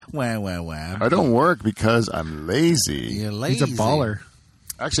Wham, wham, wham. I don't work because I'm lazy. You're lazy. He's a baller.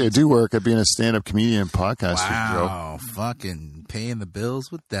 Actually, I do work at being a stand-up comedian and podcaster, Joe. Wow, fucking paying the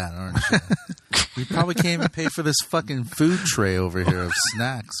bills with that, aren't you? You probably can't even pay for this fucking food tray over here of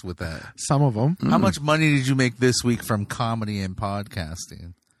snacks with that. Some of them. How much money did you make this week from comedy and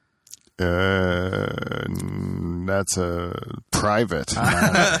podcasting? That's a private.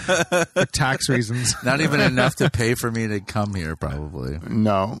 For tax reasons. Not even enough to pay for me to come here, probably.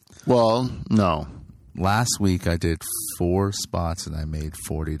 No. Well, no. Last week I did 4 spots and I made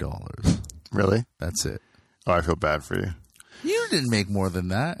 $40. Really? That's it. Oh, I feel bad for you. You didn't make more than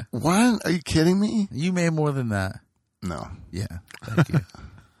that. What? Are you kidding me? You made more than that. No. Yeah. Thank you.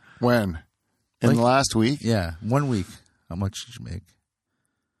 When? In the last week? Yeah. 1 week. How much did you make?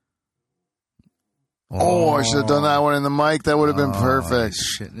 Oh, I should have done that one in the mic. That would have been perfect.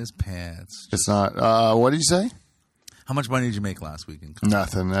 Shit in his pants. It's not. What did you say? How much money did you make last week in comedy?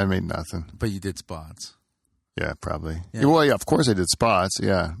 Nothing. I made nothing. But you did spots. Yeah, probably. Yeah. Well, yeah, of course I did spots.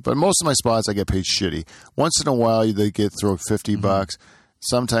 Yeah. But most of my spots, I get paid shitty. Once in a while, they get thrown $50.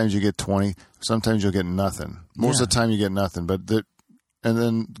 Sometimes you get 20. Sometimes you'll get nothing. Most of the time, you get nothing. But and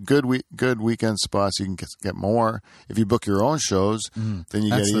then good weekend spots, you can get more. If you book your own shows, then you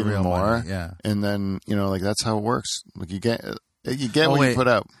That's get the even real more. money, yeah. And then, like that's how it works. Like you get Oh, what wait. you put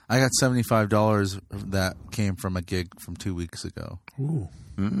out. I got $75 that came from a gig from 2 weeks ago. Ooh.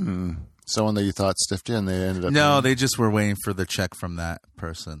 Someone that you thought stiffed you and they ended up. No, they just were waiting for the check from that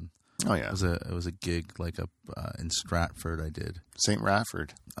person. Oh, yeah. It was a gig like in Stratford I did. St.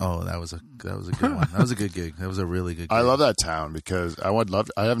 Rafford. Oh, that was a good one. That was a good gig. That was a really good gig. I love that town because I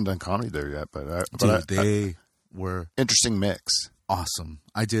haven't done comedy there yet, but they were interesting mix. awesome.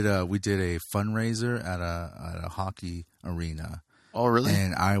 We did a fundraiser at a hockey arena. Oh, really?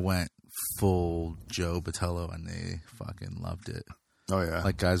 And I went full Joe Botello and they fucking loved it. Oh, yeah.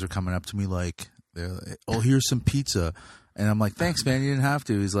 Like guys were coming up to me like, oh, here's some pizza. And I'm like, thanks, man. You didn't have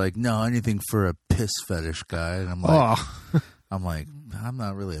to. He's like, no, anything for a piss fetish guy. And I'm like, I'm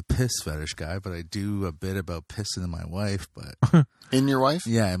not really a piss fetish guy, but I do a bit about pissing in my wife. But In your wife?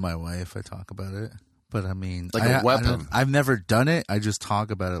 yeah, in my wife, I talk about it. But I mean, Like a weapon. I've never done it. I just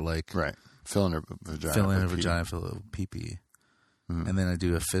talk about it like Right. Filling her vagina. fill in a with pee. vagina, fill it with pee-pee. And then I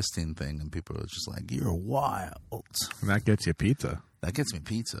do a fisting thing, and people are just like, "You're wild." And that gets you pizza. That gets me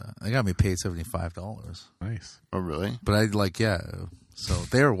pizza. They got me paid $75. Nice. Oh, really? But I So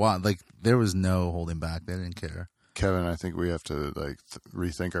they were wild. Like there was no holding back. They didn't care. Kevin, I think we have to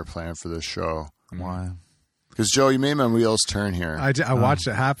rethink our plan for this show. Why? Because, Joe, you made my wheels turn here. I watched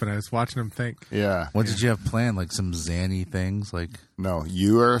it happen. I was watching him think. Yeah. What did you have planned? Like some zany things? Like No,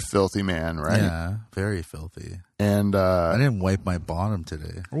 you are a filthy man, right? yeah, very filthy. And I didn't wipe my bottom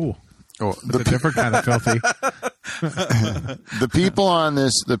today. Ooh. oh, It's a different kind of filthy.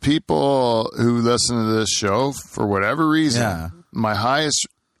 the people who listen to this show, for whatever reason, Yeah. my highest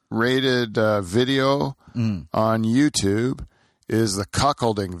rated video on YouTube is the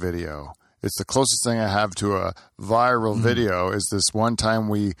cuckolding video. It's the closest thing I have to a viral video. Is this one time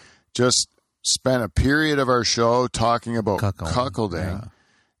we just spent a period of our show talking about cuckolding,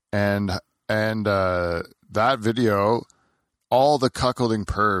 and that video, all the cuckolding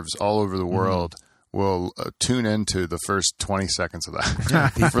pervs all over the world will tune into the first 20 seconds of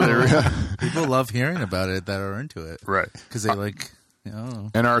that. People love hearing about it that are into it. Right. Because they like, you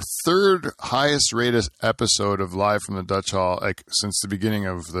know. And our third highest rated episode of Live from the Dutch Hall, like since the beginning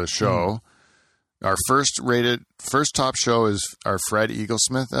of the show, our first top show is our Fred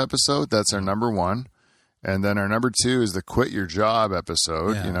Eaglesmith episode. That's our number one. And then our number 2 is the Quit Your Job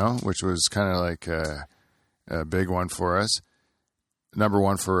episode, which was kind of like a big one for us. Number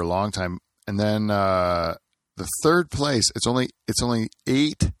 1 for a long time. And then the third place, it's only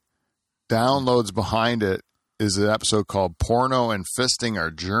 8 downloads behind it, is an episode called Porno and Fisting Are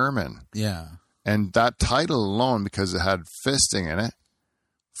German. Yeah. And that title alone, because it had fisting in it,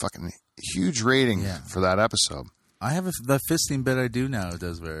 fucking huge rating for that episode. I have the fisting bit I do now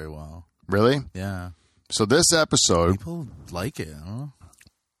does very well. Really? Yeah. So this episode, People like it, huh?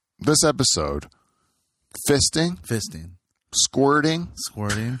 fisting, squirting.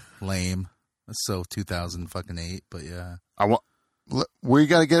 Squirting, lame. That's so 2008, but yeah. We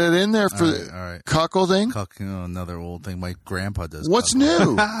got to get it in there for all right. cuckolding. Another old thing my grandpa does. What's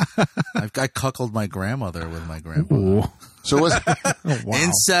cuckold. new? I cuckolded my grandmother with my grandpa. Ooh. So what's Wow.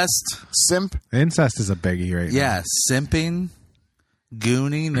 Incest. simp? Incest is a biggie right now. Yeah, simping,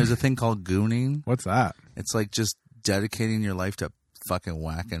 gooning. There's a thing called gooning. What's that? It's like just dedicating your life to fucking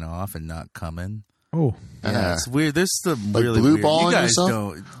whacking off and not coming. Oh. Yeah, it's weird. There's some Like really blue weird. balling You guys yourself?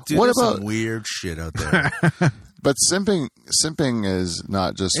 don't. Dude, What there's about- some weird shit out there? But simping is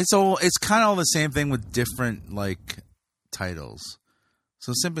not just. It's kind of all the same thing with different like titles.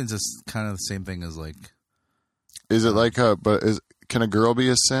 So simping is just kind of the same thing as like. Is it like can a girl be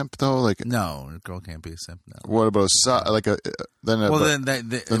a simp though? Like no, a girl can't be a simp. No. What about a sub? Like a then? If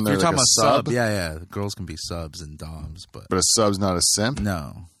you're like talking about sub, yeah, girls can be subs and doms, but a sub's not a simp.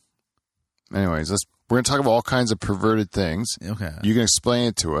 No. Anyways, we're gonna talk about all kinds of perverted things. Okay, you can explain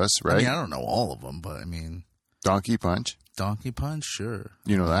it to us, right? I mean, I don't know all of them, but I mean, Donkey Punch. Donkey Punch, sure.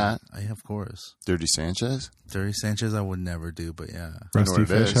 You know that? Of course. Dirty Sanchez. Dirty Sanchez, I would never do, but yeah, Rusty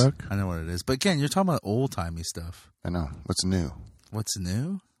Fish Hook. I know what it is, but again, you're talking about old timey stuff. I know. What's new? What's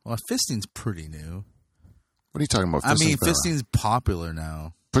new? Well, fisting's pretty new. What are you talking about? I mean, fisting's popular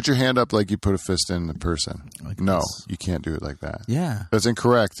now. Put your hand up like you put a fist in the person. Like no, this. you can't do it like that. Yeah, that's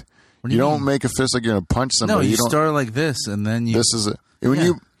incorrect. Do you don't make a fist like you're gonna punch somebody. No, you don't start like this, and then you. This is it. If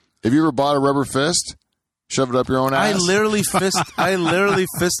you ever bought a rubber fist, shove it up your own ass. I literally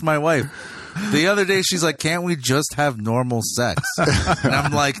fist my wife. The other day, she's like, "Can't we just have normal sex?" And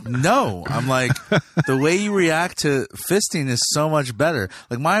I'm like, "No." I'm like, the way you react to fisting is so much better.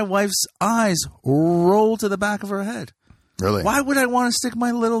 Like my wife's eyes roll to the back of her head. Really? Why would I want to stick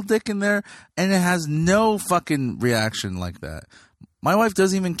my little dick in there and it has no fucking reaction like that? My wife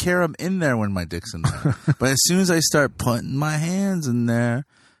doesn't even care I'm in there when my dick's in there. But as soon as I start putting my hands in there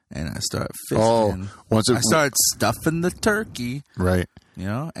and I start fisting, I start stuffing the turkey. Right. You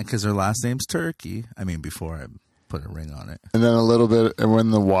know, and because her last name's Turkey. I mean, before I put a ring on it. And then a little bit, and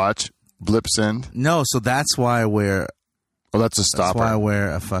when the watch blips in. No, so that's why I wear. Well, that's a stopper. That's why I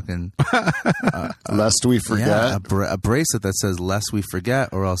wear a fucking. Lest we forget. Yeah, a bracelet that says "Lest we forget,"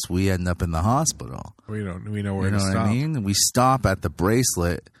 or else we end up in the hospital. We know where you to know stop. What I mean? We stop at the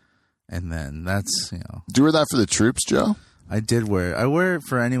bracelet, and then that's Do you wear that for the troops, Joe? I did wear. I wear it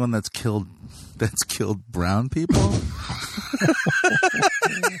for anyone that's killed brown people.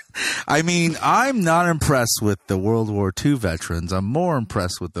 I mean, I'm not impressed with the World War II veterans. I'm more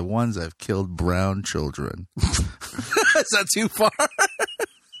impressed with the ones that have killed brown children. Is that too far?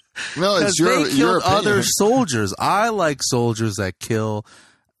 No, it's your opinion. Other soldiers. I like soldiers that kill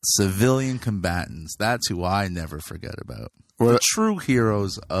civilian combatants. That's who I never forget about. The true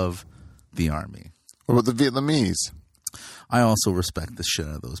heroes of the army. What about the Vietnamese? I also respect the shit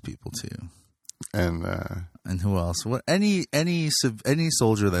out of those people too. And who else? What any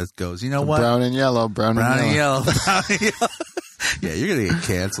soldier that goes, you know what? Brown and yellow, brown and yellow. Yeah, you're gonna get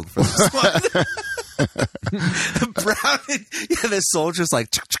canceled for this one. The soldier's like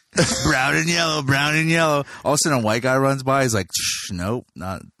brown and yellow, brown and yellow. All of a sudden, a white guy runs by. He's like, nope,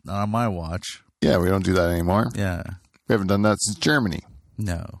 not on my watch. Yeah, we don't do that anymore. Yeah, we haven't done that since Germany.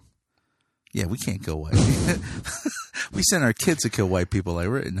 No. Yeah, we can't kill white. We send our kids to kill white people like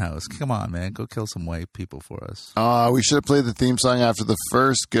Rittenhouse. Come on, man. Go kill some white people for us. We should have played the theme song after the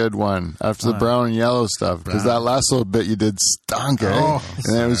first good one, after the brown and yellow stuff, because that last little bit you did stunk, eh? And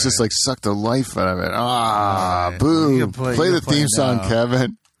then it was just like sucked the life out of it. Right. Boo. Play the theme song,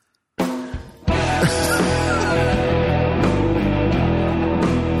 Kevin.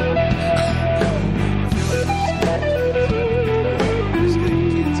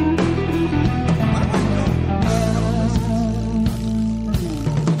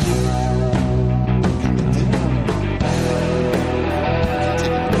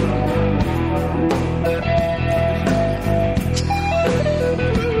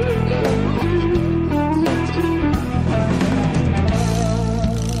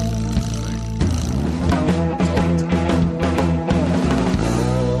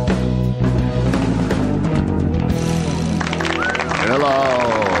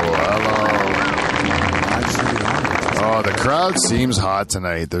 Seems hot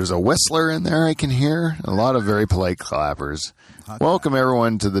tonight. There's a whistler in there I can hear. A lot of very polite clappers. Welcome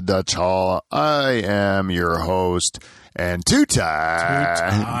everyone to the Dutch Hall. I am your host and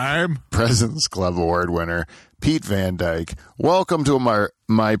two-time President's Club Award winner, Pete Van Dyke. Welcome to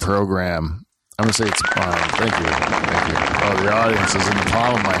my program. I'm going to say it's mine. Thank you. Oh, the audience is in the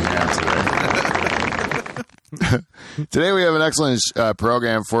palm of my hand today. Today we have an excellent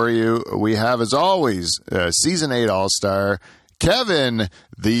program for you. We have, as always, Season 8 All-Star, Kevin,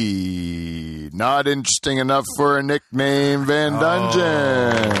 the not interesting enough for a nickname Van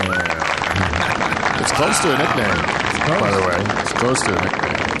Dungeon. It's close to a nickname, by the way. It's close to a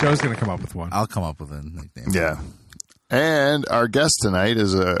nickname. Joe's going to come up with one. I'll come up with a nickname. Yeah. And our guest tonight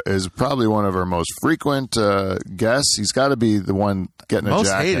is probably one of our most frequent guests. He's got to be the one getting a most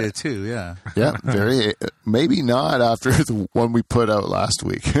jacket. Most hated, too, yeah. Yeah, very. Maybe not after the one we put out last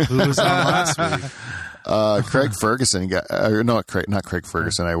week. Who was on last week? Craig Ferguson. Not Craig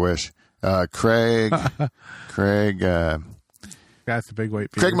Ferguson, I wish. Craig. That's the big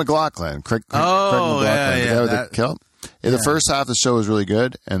white. Craig McLaughlin. Craig Oh, McLaughlin. yeah, The yeah, guy with that- the kilt. Yeah, the first half of the show was really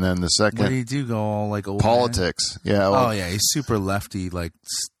good, and then the Where second do you do go all like old politics. Yeah. Man? Well, Oh yeah, he's super lefty, like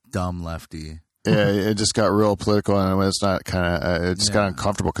dumb lefty. yeah, it just got real political, and it's not kind of. It just got Yeah.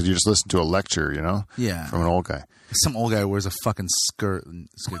 uncomfortable because you just listen to a lecture, Yeah. from an old guy. Some old guy who wears a fucking skirt and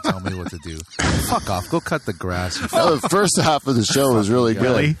is gonna tell me what to do. Fuck off. Go cut the grass. You No, the first half of the show was really good.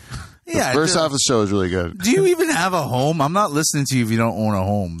 Really? yeah. The first dude, half of the show was really good. do you even have a home? I'm not listening to you if you don't own a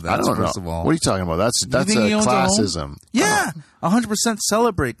home. I That's don't first know. of all. What are you talking about? That's think he owns a home? classism. Yeah, 100%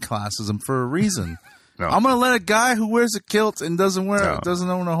 celebrate classism for a reason. No. I'm gonna let a guy who wears a kilt and doesn't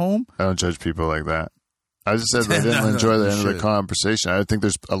own a home. I don't judge people like that. I just said I didn't No, enjoy the you end of the should. conversation. I think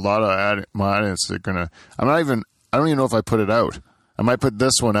there's a lot of my audience that are gonna. I don't even know if I put it out. I might put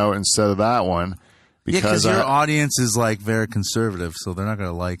this one out instead of that one because your audience is like very conservative, so they're not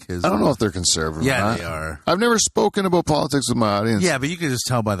gonna like his. I don't know if they're conservative. or Yeah, not. they are. I've never spoken about politics with my audience. Yeah, but you can just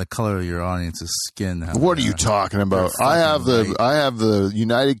tell by the color of your audience's skin. how What are they you talking about? They're I have fucking I have the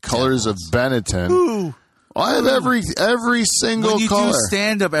United Colors of Benetton. Ooh. I have every single When you color. do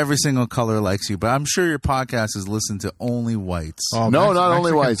stand up, every single color likes you, but I'm sure your podcast is listened to only whites. Oh, No, not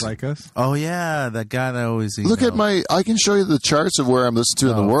only Mexicans whites. like us. Oh yeah, that guy that always Look at emails. I can show you the charts of where I'm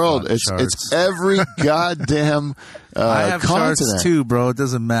listening to in the Oh, world. fuck, It's charts. every goddamn I have continent. charts too, bro. It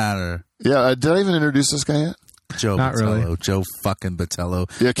doesn't matter. Yeah, did I even introduce this guy yet? Joe Not Botello. really. Joe fucking Botello.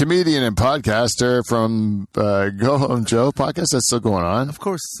 Yeah, comedian and podcaster from Go Home Joe podcast. That's still going on. Of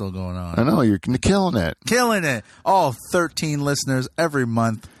course, it's still going on. I know you're killing it. Killing it. All 13 listeners every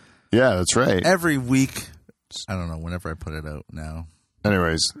month, Yeah, that's right. every week. I don't know, whenever I put it out now.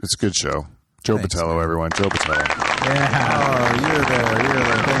 Anyways, it's a good show. Joe Thanks, Botello, man. everyone. Joe Botello. Yeah. Oh, you're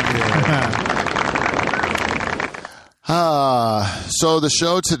there. Thank you. So the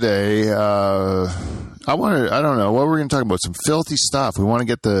show today, I don't know what we're going to talk about. Some filthy stuff. We want to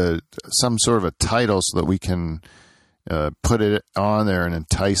get some sort of a title so that we can put it on there and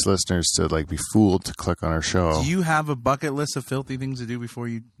entice listeners to like be fooled to click on our show. Do you have a bucket list of filthy things to do before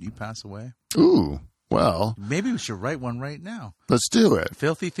you pass away? Ooh, well, Maybe we should write one right now. let's do it.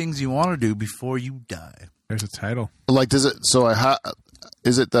 Filthy things you want to do before you die. There's a title. Like, does it? So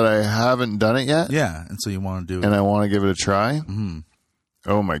is it that I haven't done it yet, Yeah, and so you want to do it. and I want to give it a try? Mm-hmm.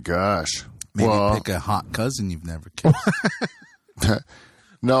 Oh my gosh! Maybe well, pick a hot cousin you've never kissed.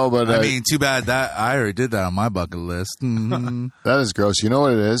 no, but I mean, too bad that I already did that on my bucket list. Mhm. that is gross. You know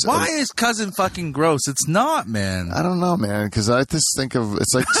what it is? Why is cousin fucking gross? It's not, man. I don't know, man. Because I just think of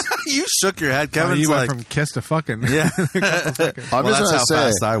it's like You shook your head. Kevin's you like, went from kiss to fucking. yeah. I'm Well, just that's gonna how say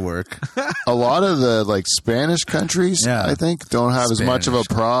fast I work. a lot of the like Spanish countries, Yeah. I think, don't have as much of a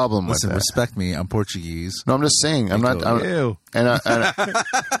Spanish. problem Listen, with that. respect me. I'm Portuguese. No, I'm just saying. I'm not. Ew. And I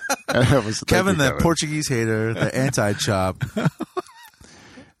was, thank Kevin, you, the Portuguese hater, the anti-chop.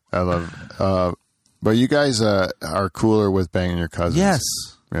 I love. But you guys are cooler with banging your cousins. Yes.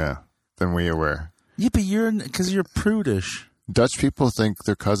 Yeah. Than we were. Yeah, but because you're prudish. Dutch people think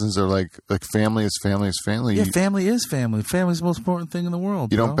their cousins are like family is family is family. Yeah, family is family. Family's the most important thing in the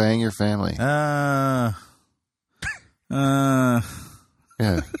world. You bro. don't bang your family. Yeah.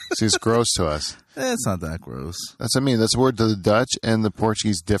 See, it's gross to us. It's not that gross. That's what I mean. That's a word to the Dutch and the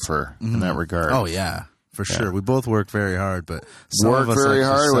Portuguese differ in that regard. Oh yeah, for sure. We both work very hard, but some Work of us very like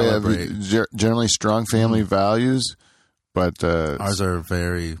to hard. We have celebrate. generally strong family values, but Ours are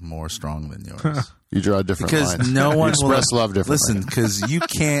very more strong than yours. you draw different Because lines. no You one express will love differently. Listen, because you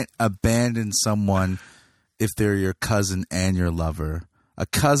can't abandon someone if they're your cousin and your lover. A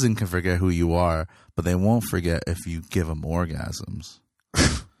cousin can forget who you are, but they won't forget if you give them orgasms.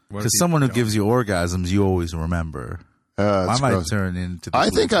 Because someone who gives you orgasms, you always remember. I It's might gross. turn into. The I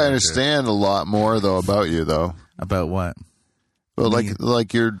think I character. understand a lot more though about you though. About what? But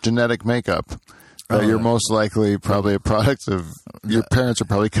like your genetic makeup. That you're most likely probably a product of your parents are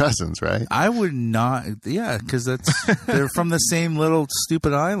probably cousins, right? I would not. Yeah, because they're from the same little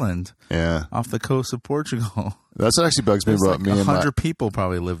stupid island Yeah. off the coast of Portugal. That's what actually bugs me There's about like me and my 100 people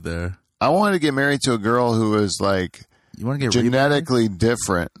probably live there. I wanted to get married to a girl who was like You want to get genetically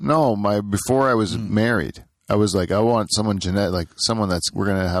different. No, before I was married, I was like, I want someone like someone we're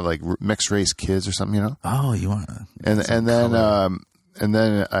gonna have like mixed race kids or something, you know. Oh, you want to? And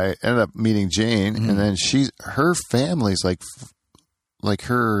then I ended up meeting Jane, and then her family's like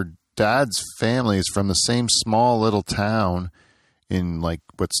her dad's family is from the same small little town in like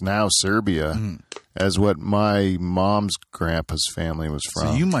what's now Serbia as what my mom's grandpa's family was from.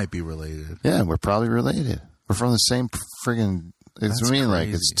 So you might be related. Yeah, we're probably related. We're from the same friggin'. It's That's like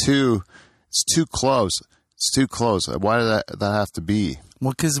crazy. it's too close. It's too close. Why did that have to be?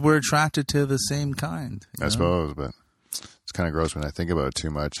 Well, because we're attracted to the same kind. I suppose, but it's kind of gross when I think about it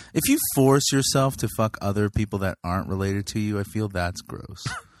too much. If you force yourself to fuck other people that aren't related to you, I feel that's gross.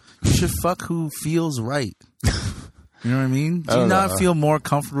 You should fuck who feels right. You know what I mean? Do you not feel more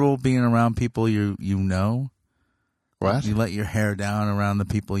comfortable being around people you know? What? You let your hair down around the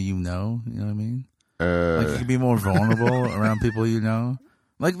people you know? You know what I mean? Like you can be more vulnerable around people you know?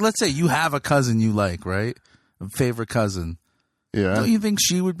 Like, let's say you have a cousin you like, right? A favorite cousin. Yeah. Don't you think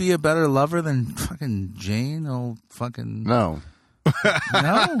she would be a better lover than fucking Jane? No. No.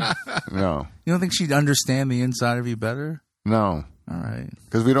 No. You don't think she'd understand the inside of you better? No. All right.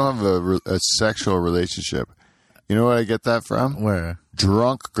 Because we don't have a sexual relationship. You know where I get that from? Where?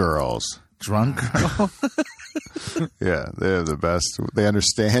 Drunk girls. Drunk girl? Yeah, they're the best. They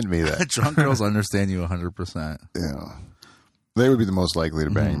understand me. That Drunk girls understand you 100%. yeah, they would be the most likely to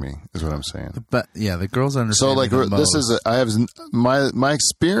bang me. Is what I'm saying. But yeah, the girls understand. So like me the this most. is I have my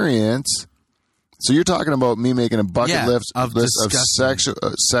experience. So you're talking about me making a bucket list of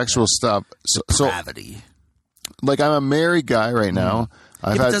sexual stuff. So Gravity. like I'm a married guy right now.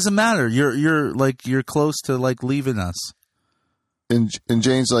 It doesn't matter. You're close to like leaving us. And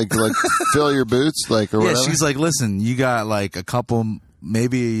Jane's like fill your boots or whatever. Yeah, she's like, listen, you got like a couple,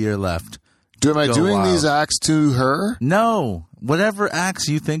 maybe a year left. Am I doing wild. these acts to her? No, whatever acts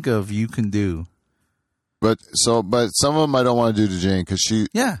you think of, you can do. But some of them I don't want to do to Jane because she.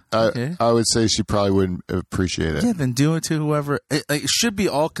 Yeah, okay. I would say she probably wouldn't appreciate it. Yeah, then do it to whoever. It should be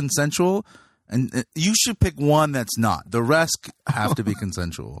all consensual, and you should pick one that's not. The rest have to be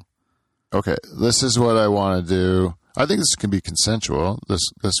consensual. Okay, this is what I want to do. I think this can be consensual.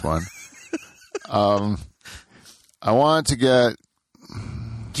 This one. I want to get.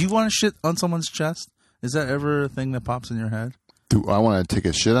 Do you want to shit on someone's chest? Is that ever a thing that pops in your head? Do I want to take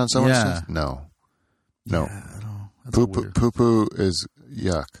a shit on someone's Yeah. chest? No. No. Yeah, I don't. That's weird. Poo poo is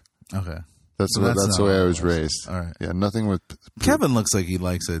yuck. Okay. That's So that's the not way I what it was was. raised. All right. Yeah, nothing with poop. Kevin looks like he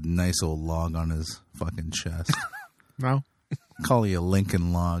likes a nice old log on his fucking chest. No. Call you a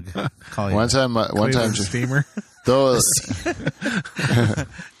Lincoln log. Call you One time, Cleveland steamer. though,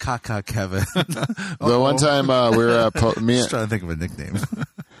 Kaka Kevin. the one time we were at Just trying to think of a nickname.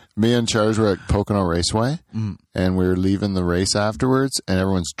 me and Charles were at Pocono Raceway, and we were leaving the race afterwards, and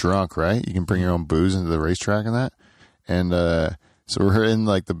everyone's drunk, right? You can bring your own booze into the racetrack and that. And so we're in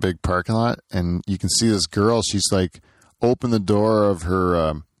like the big parking lot, and you can see this girl. She's like opened the door of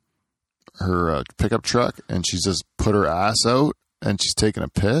her pickup truck, and she's just put her ass out, and she's taking a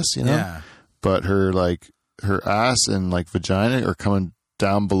piss, you know. Yeah. But her ass and like vagina are coming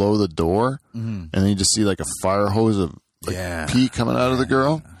down below the door, and then you just see like a fire hose of pee coming out of the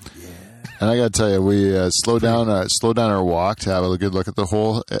girl. And I got to tell you, we slowed down our walk to have a good look at the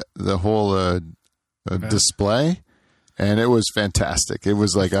whole display, and it was fantastic. It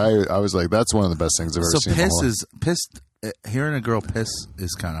was like I was like, that's one of the best things I've ever seen. Hearing a girl piss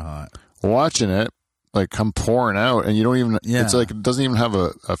is kind of hot. Watching it like come pouring out, and you don't even. Yeah. It's like it doesn't even have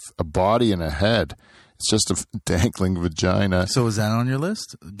a body and a head. It's just a dangling vagina. So is that on your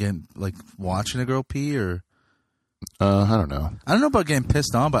list? Again, like watching a girl pee, or I don't know. I don't know about getting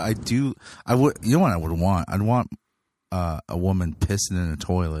pissed on, but I do. I would. You know what I would want? I'd want a woman pissing in a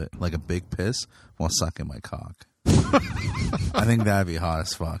toilet, like a big piss, while sucking my cock. I think that'd be hot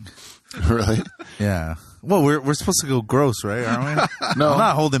as fuck. Really? Yeah. Well, we're supposed to go gross, right? Aren't we? No. I'm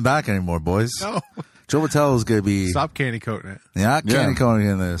not holding back anymore, boys. No. Joe Patel is gonna be. Stop candy coating it. Yeah, candy coating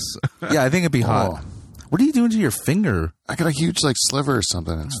in this. Yeah, I think it'd be hot. Oh. What are you doing to your finger? I got a huge like sliver or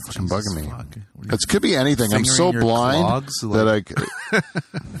something. It's fucking bugging me. Fuck. It could be anything. I'm so Fingering your blind clogs, that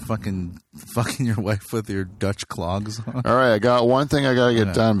fucking fucking your wife with your Dutch clogs on. All right, I got one thing I got to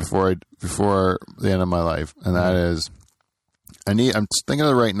get done before the end of my life, and that is I'm thinking of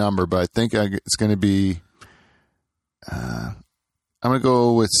the right number, but I think it's going to be. I'm going to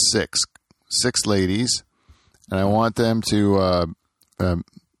go with six ladies, and I want them to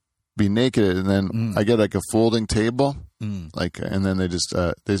be naked, and then I get like a folding table, and then they just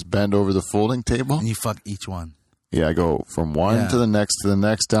bend over the folding table, And you fuck each one. Yeah, I go from one to the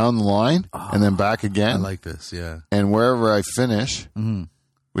next down the line, and then back again. I like this, yeah. And wherever I finish,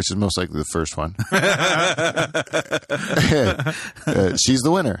 which is most likely the first one, she's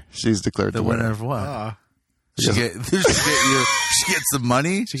the winner. She's declared the winner. Of what? She gets the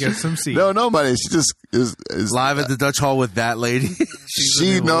money. She gets some seat. No money. She just is Live at the Dutch Hall with that lady.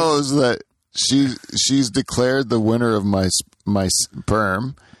 She knows that she's declared the winner of my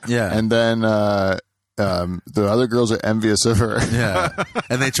sperm. Yeah. And then the other girls are envious of her. Yeah,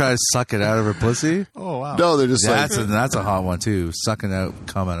 and they try to suck it out of her pussy. Oh wow. No, they're just That's a hot one too. Sucking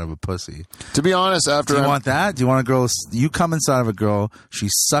cum out of a pussy. To be honest, after Do you want that? Do you want a girl? You come inside of a girl, she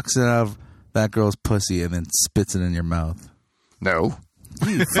sucks it out of that girl's pussy, and then spits it in your mouth. No.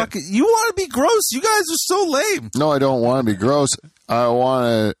 You want to be gross? You guys are so lame. No, I don't want to be gross. I don't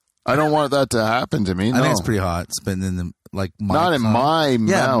want that to happen to me. No. I think it's pretty hot spitting in the my not in cum. my mouth.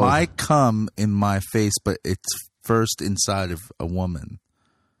 Yeah, my cum in my face, but it's first inside of a woman.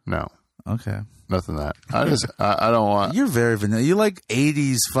 No, Okay. nothing that. I don't want. You're very vanilla. You like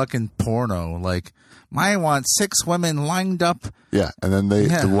 80s fucking porno. Like, I want 6 women lined up. Yeah, and then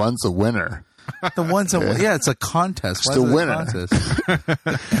the one's the winner. The ones that, it's a contest. It's the winner.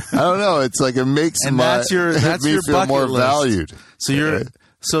 I don't know. It's like it makes And that's me your feel bucket more list. valued.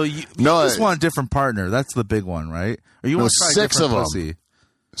 So you just want a different partner. That's the big one, right? Or you want to try 6 different of them. pussy.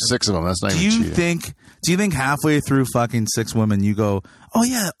 6 of them. That's not Do even you cheating. think halfway through fucking 6 women you go, oh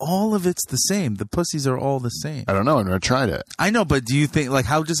yeah, all of it's the same. The pussies are all the same. I don't know. I've never tried it. I know, but do you think, like,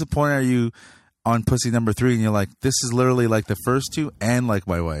 how disappointed are you on pussy number 3 and you're like, this is literally like the first 2 and like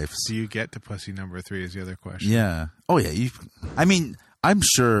my wife's? Do you get to pussy number 3 is the other question. Yeah. Oh yeah. I'm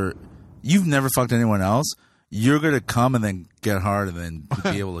sure you've never fucked anyone else. You're going to come and then get hard and then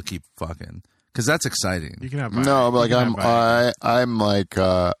be able to keep fucking. Because that's exciting. You can have No, but like I'm like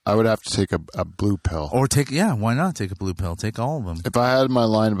I would have to take a blue pill. Or why not take a blue pill? Take all of them. If I had my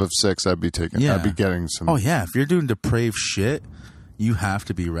lineup of 6, I'd be getting some. Oh yeah, if you're doing depraved shit, you have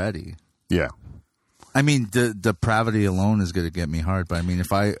to be ready. Yeah. I mean, the depravity alone is going to get me hard. But I mean,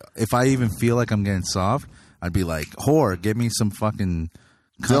 if I even feel like I'm getting soft, I'd be like, whore, give me some fucking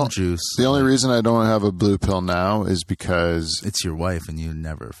cum juice. The only reason I don't have a blue pill now is because it's your wife and you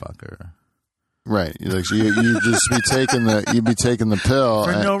never fuck her. Right, like you just be taking the pill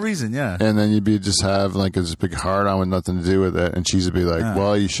for no reason, yeah, and then you'd be just have like this big hard on with nothing to do with it, and she'd be like,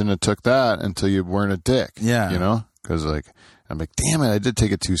 "Well, you shouldn't have took that until you weren't a dick." Yeah, you know, because like I'm like, "Damn it, I did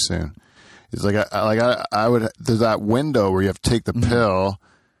take it too soon." It's like I would there's that window where you have to take the pill.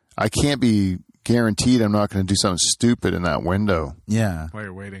 I can't be guaranteed I'm not going to do something stupid in that window. Yeah, while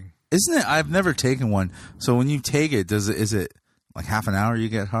you're waiting, isn't it? I've never taken one, so when you take it, is it like half an hour you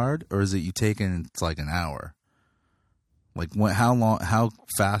get hard, or is it you take it and it's like an hour? Like how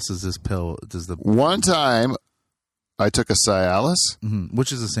fast is this pill? One time I took a Cialis,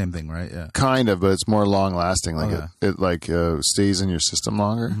 which is the same thing, right? Yeah, kind of, but it's more long lasting. Like it stays in your system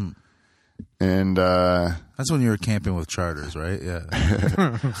longer. Mm-hmm. And that's when you were camping with charters, right? Yeah.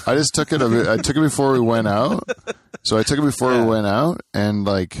 I just took it. I took it before we went out. So I took it before we went out, and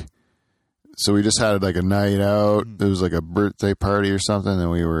like. So we just had like a night out. It was like a birthday party or something, and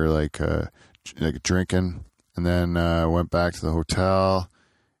we were like drinking, and then went back to the hotel,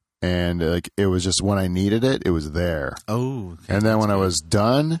 and like it was just when I needed it, it was there. Oh, okay. And then when I was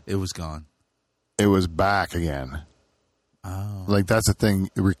done, it was gone. It was back again. Oh, like that's the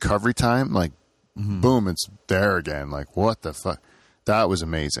thing. Recovery time, like boom, it's there again. Like what the fuck. That was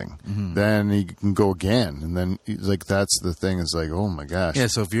amazing. Mm-hmm. Then you can go again, and then like that's the thing. Is like, oh my gosh. Yeah.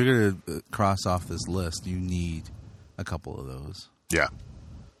 So if you're gonna cross off this list, you need a couple of those. Yeah.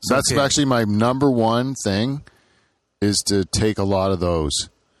 So that's actually my number one thing, is to take a lot of those,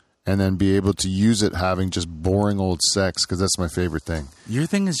 and then be able to use it having just boring old sex, because that's my favorite thing. Your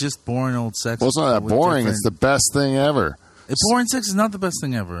thing is just boring old sex. Well, it's not that boring. It's the best thing ever. Boring sex is not the best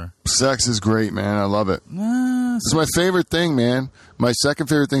thing ever. Sex is great, man. I love it. It's my favorite thing, man. My second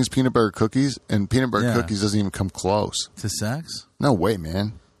favorite thing is peanut butter cookies, and peanut butter cookies doesn't even come close to sex. No way,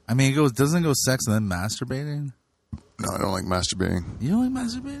 man. I mean, doesn't it go sex and then masturbating? No, I don't like masturbating. You don't like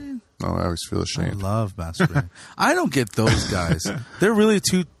masturbating? No, I always feel ashamed. I love masturbating. I don't get those guys. They're really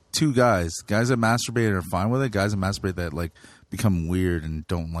two guys. Guys that masturbate are fine with it. Guys that masturbate that like become weird and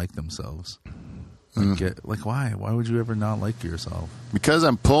don't like themselves. Like why? Why would you ever not like yourself? Because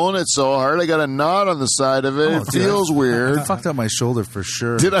I'm pulling it so hard. I got a knot on the side of it. It feels weird. I fucked up my shoulder for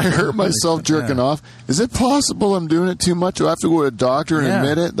sure. Did I hurt myself jerking off? Is it possible I'm doing it too much? Do I have to go to a doctor and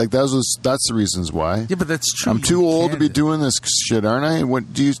admit it? Like that's the reasons why. Yeah, but that's true. I'm too old to be doing this shit, aren't I?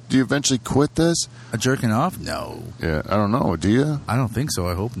 What do you eventually quit this? Jerking off? No. Yeah, I don't know. Do you? I don't think so.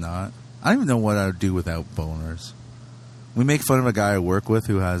 I hope not. I don't even know what I would do without boners. We make fun of a guy I work with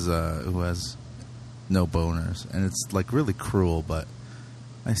who has no boners, and it's like really cruel, but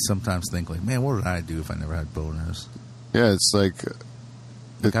I sometimes think like, man, what would I do if I never had boners? Yeah, it's like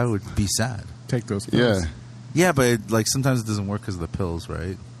I would be sad. Take those pills. Yeah, but sometimes it doesn't work because of the pills,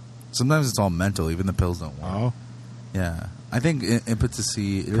 right? Sometimes it's all mental. Even the pills don't work. Oh, yeah. I think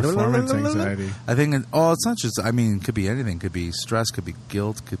impotency, performance anxiety. I think it's not just. I mean, it could be anything. It could be stress. Could be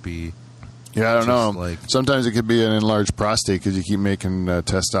guilt. Could be Yeah, I don't know. Like, sometimes it could be an enlarged prostate because you keep making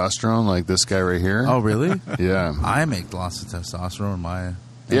testosterone, like this guy right here. oh, really? Yeah. I make lots of testosterone.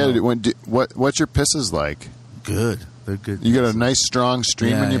 What's your pisses like? Good. They're good. You get a nice strong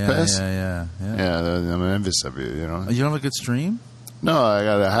stream in your piss. Yeah. I'm envious of you. You know. You don't have a good stream?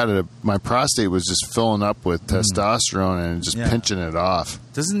 No, my prostate was just filling up with testosterone and just pinching it off.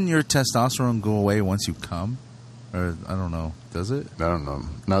 Doesn't your testosterone go away once you come? Or I don't know. Does it? I don't know.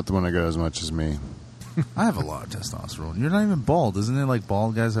 Not the one I got as much as me. I have a lot of testosterone. You're not even bald. Isn't it like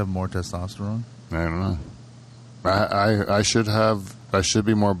bald guys have more testosterone? I don't know. I should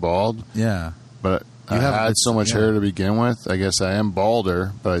be more bald. Yeah. But I had so much hair to begin with. I guess I am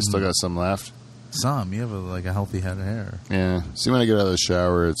balder, but I still got some left. Some. You have a healthy head of hair. Yeah. See, when I get out of the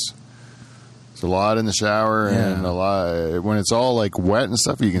shower, it's a lot in the shower, and a lot when it's all like wet and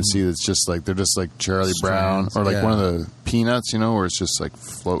stuff. You can see it's just like they're just like Charlie Brown or like one of the Peanuts, where it's just like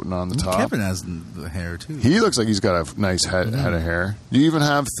floating on the top. Kevin has the hair too. He looks like he's got a nice head of hair. Do you even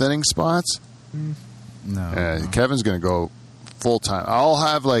have thinning spots? No. Kevin's gonna go full time. I'll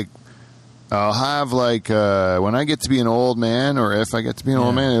have like when I get to be an old man, or if I get to be an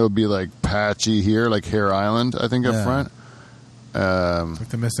old man, it'll be like patchy here, like Hair Island, I think, up front. It's like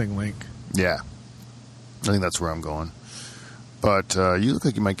the missing link. Yeah. I think that's where I'm going. But you look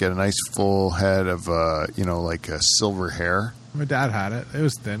like you might get a nice full head of, like silver hair. My dad had it. It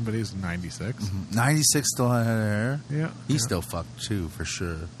was thin, but he was 96. 96 still had hair? Yeah. He still fucked too, for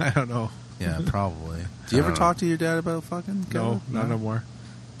sure. I don't know. Yeah, probably. Do you ever talk to your dad about fucking? No, not no more.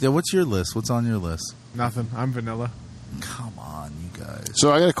 Yeah, what's your list? What's on your list? Nothing. I'm vanilla. Come on, you guys.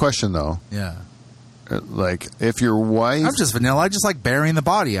 So I got a question, though. Yeah. Like, if your wife... I'm just vanilla. I just like burying the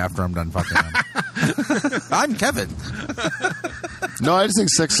body after I'm done fucking him. I'm Kevin. No, I just think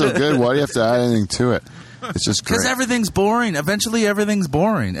sex is so good. Why do you have to add anything to it? It's just great. Because everything's boring. Eventually, everything's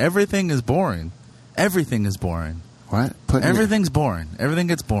boring. Everything is boring. Everything is boring. What? Everything's boring. Everything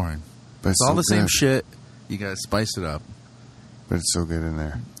gets boring. But it's all the same shit. You gotta spice it up. But it's so good in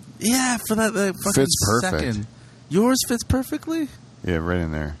there. Yeah, for that fucking fits perfect. second. Yours fits perfectly? Yeah, right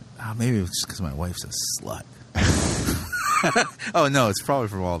in there. Oh, maybe it's just because my wife's a slut. Oh, no, it's probably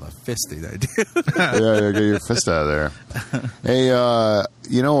from all the fisting I do. Yeah, get your fist out of there. Hey,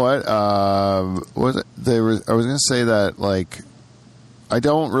 you know what? I was going to say that, like, I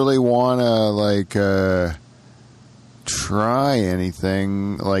don't really want to, like, try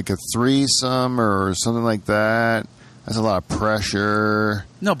anything, like a threesome or something like that. That's a lot of pressure.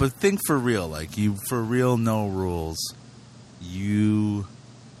 No, but think for real. Like, for real, no rules. You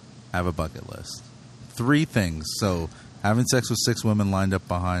have a bucket list. 3 things. So, having sex with 6 women lined up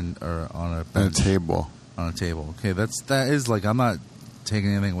behind or on a bench, table. On a table. Okay, that is like, I'm not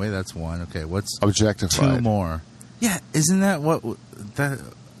taking anything away. That's 1. Okay, what's objectified? 2 more. Yeah, isn't that what that?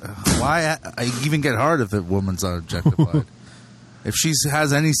 Why I even get hard if the woman's not objectified. If she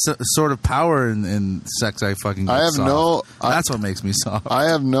has any sort of power in sex, I fucking get soft. That's what makes me soft. I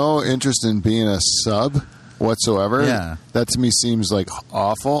have no interest in being a sub whatsoever. Yeah. That to me seems like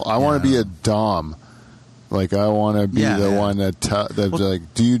awful. I want to be a dom. Like, I want to be the one that's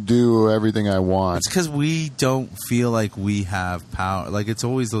like, do you do everything I want? It's because we don't feel like we have power. Like, it's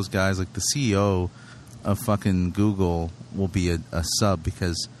always those guys, like the CEO of fucking Google will be a sub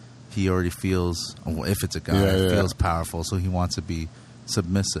because he already feels, if it's a guy, feels powerful, so he wants to be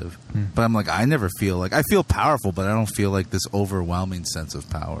submissive. But I'm like, I never feel like, I feel powerful, but I don't feel like this overwhelming sense of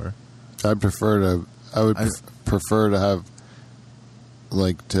power. I would prefer to have,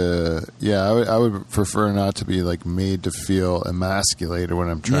 like, I would prefer not to be, like, made to feel emasculated when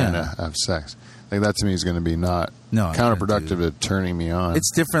I'm trying to have sex. Like, that to me is going to be counterproductive to turning me on. It's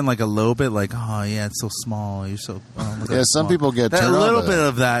different, like a little bit, like, oh yeah, it's so small. You're so some people get turned on. A little bit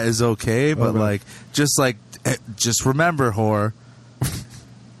of that is okay, but just remember, whore,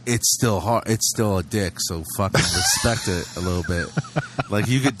 it's still hard. It's still a dick, so fucking respect it a little bit. Like,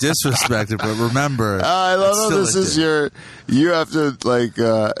 you could disrespect it, but remember, I love how this is you have to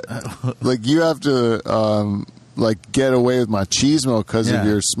get away with machismo because of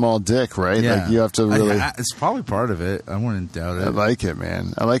your small dick, right? Yeah. Like, you have to really. It's probably part of it. I wouldn't doubt it. I like it,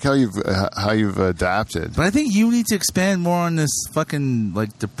 man. I like how you've adapted. But I think you need to expand more on this fucking,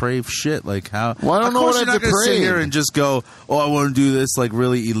 like, depraved shit. Like, how? Well, I don't know what I depraved. Of course, you're not going to sit here and just go, "Oh, I want to do this like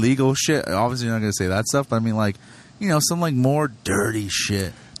really illegal shit." Obviously, you're not going to say that stuff. But I mean, like, some like more dirty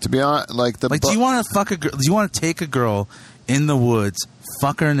shit. To be honest, do you want to fuck a girl? Do you want to take a girl in the woods,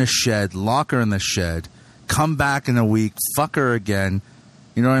 fuck her in the shed, lock her in the shed? Come back in a week, fuck her again,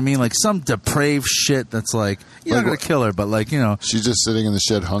 You know what I mean? Like some depraved shit that's like you're not gonna kill her, but like, you know, she's just sitting in the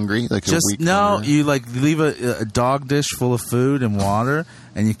shed hungry, like just a week. no. You like leave a dog dish full of food and water,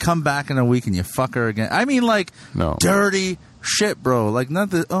 and you come back in a week and you fuck her again. I mean, like dirty shit, bro. Like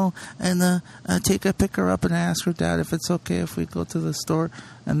not the pick her up and ask her dad if it's okay if we go to the store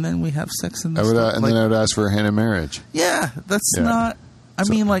and then we have sex in the store. And then I would ask for a hand in marriage. Yeah, that's not. I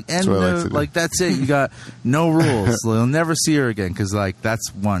mean, like, and like that's it. You got no rules. You'll never see her again because, like,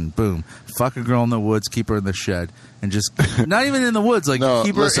 that's one. Boom. Fuck a girl in the woods, keep her in the shed, and just not even in the woods. Like,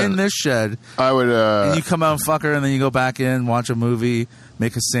 keep her in this shed. I would. And you come out and fuck her, and then you go back in, watch a movie,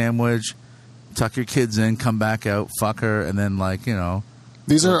 make a sandwich, tuck your kids in, come back out, fuck her, and then like, you know.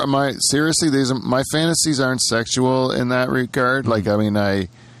 These are my fantasies aren't sexual in that regard. Like, I mean,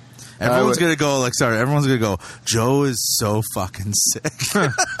 everyone's going to go, like, sorry, everyone's going to go, Joe is so fucking sick.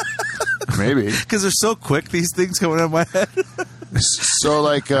 Maybe. Because they're so quick, these things coming out of my head. So,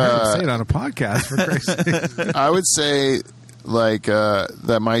 like... say it on a podcast, for Christ's sake. I would say, like,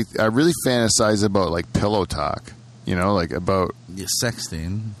 that I really fantasize about, like, pillow talk. You know, like, about... Yeah,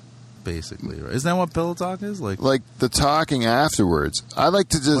 sexting, basically. Right? Isn't that what pillow talk is? Like the talking afterwards. I like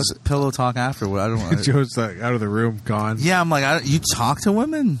to just... What's pillow talk afterward? I don't... Joe's, like, out of the room, gone. Yeah, I'm like, you talk to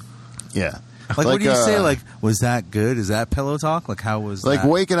women? Yeah. Like what do you say? Like, was that good? Is that pillow talk? Like, how was like that?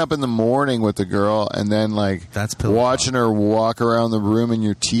 Waking up in the morning with the girl and then like that's pillow watching talk. her walk around the room in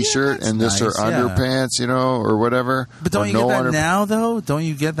your t-shirt and just her underpants, you know, or whatever. But don't you get that now, though? Don't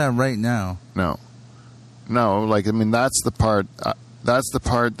you get that right now? No. Like, I mean, that's the part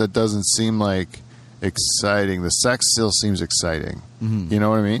that doesn't seem like exciting. The sex still seems exciting. Mm-hmm. You know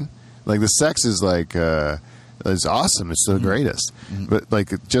what I mean? Like the sex is like. It's awesome. It's the greatest. Mm-hmm. But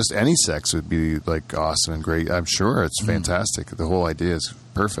like just any sex would be like awesome and great. I'm sure it's fantastic. The whole idea is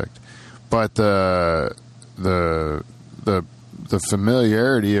perfect. But the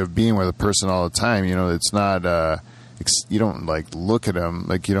familiarity of being with a person all the time, you know, it's not you don't like look at them,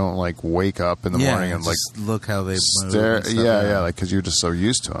 like you don't like wake up in the morning and like look how they stare. Move Yeah, like because you're just so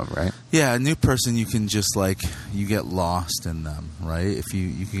used to them, right? Yeah, a new person you can just like you get lost in them, right? If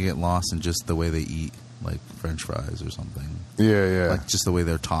you can get lost in just the way they eat. Like French fries or something. Yeah. Like just the way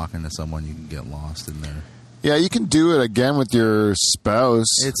they're talking to someone, you can get lost in there. Yeah, you can do it again with your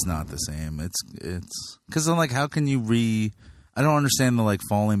spouse. It's not the same. It's because I'm like, how can you I don't understand the like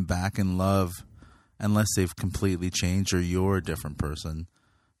falling back in love unless they've completely changed or you're a different person.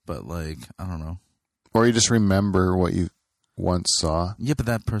 But like, I don't know. Or you just remember what you once saw. Yeah, but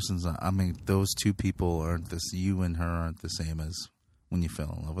that person's not. I mean, those two people aren't you and her aren't the same as when you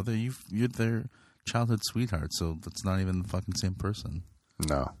fell in love with her. You're their childhood sweetheart, so that's not even the fucking same person.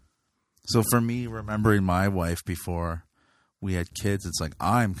 No. So for me, remembering my wife before we had kids, it's like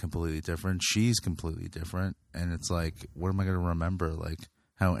I'm completely different. She's completely different. And it's like, what am I going to remember? Like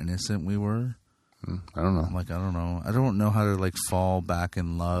how innocent we were? I don't know. Like, I don't know. I don't know how to like fall back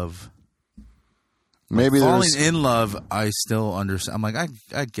in love. Maybe like, falling in love, I still understand. I'm like,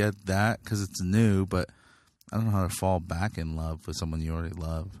 I get that because it's new, but I don't know how to fall back in love with someone you already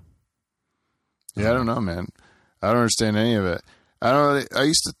love. Yeah, I don't know, man. I don't understand any of it. I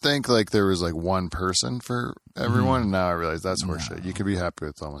used to think like there was like one person for everyone, and now I realize that's horseshit. You could be happy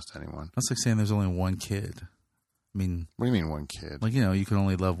with almost anyone. That's like saying there's only one kid. I mean, what do you mean one kid? Like, you know, you can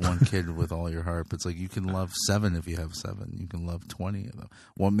only love one kid with all your heart, but it's like you can love 7 if you have 7. You can love 20 of them.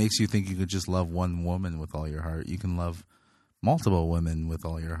 What makes you think you could just love one woman with all your heart? You can love multiple women with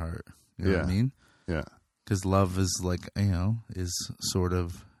all your heart. You know what I mean? Yeah. Because love is like, you know, is sort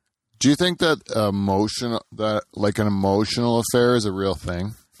of. Do you think that like an emotional affair is a real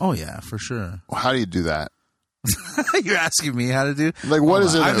thing? Oh yeah, for sure. How do you do that? You're asking me how to do? Like, what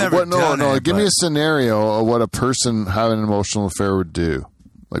is it? I've never done it, give me a scenario of what a person having an emotional affair would do.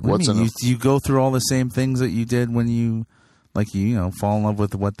 Like, what's you go through all the same things that you did when you, like, you know, fall in love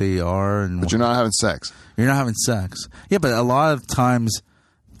with what they are, but you're not having sex. You're not having sex. Yeah, but a lot of times,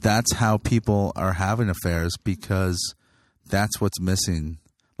 that's how people are having affairs because that's what's missing.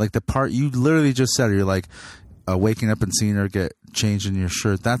 Like the part you literally just said, you're like waking up and seeing her get changed in your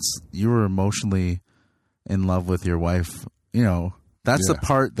shirt. You were emotionally in love with your wife. You know, that's the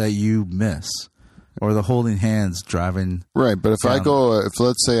part that you miss, or the holding hands driving. Right, but if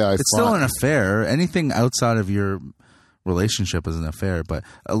let's say it's still an affair. Anything outside of your relationship is an affair, but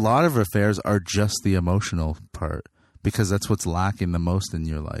a lot of affairs are just the emotional part because that's what's lacking the most in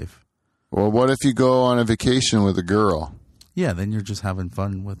your life. Well, what if you go on a vacation with a girl? Yeah, then you're just having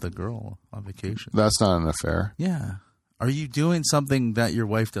fun with a girl on vacation. That's not an affair. Yeah. Are you doing something that your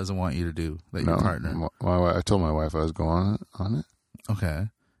wife doesn't want you to do, your partner? I told my wife I was going on it. Okay.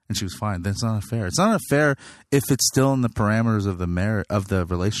 and she was fine, then it's not an affair. It's not an affair if it's still in the parameters of the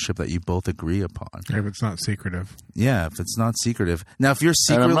relationship that you both agree upon. If it's not secretive. Yeah, if it's not secretive. Now, if you're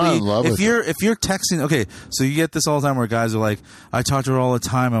secretly, not in love if with you're texting, okay, so you get this all the time where guys are like, I talk to her all the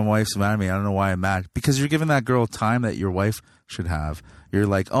time, my wife's mad at me, I don't know why I'm mad. Because you're giving that girl time that your wife should have. You're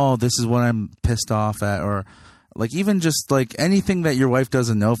like, oh, this is what I'm pissed off at, or like even just like anything that your wife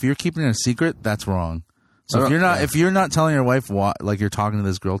doesn't know. If you're keeping it a secret, that's wrong. So if you're not telling your wife like you're talking to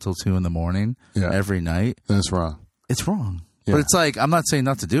this girl till 2 a.m. every night, then it's wrong. It's wrong. Yeah. But it's like, I'm not saying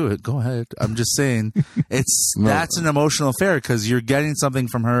not to do it. Go ahead. I'm just saying that's an emotional affair because you're getting something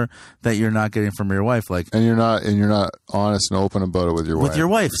from her that you're not getting from your wife. Like, and you're not honest and open about it with your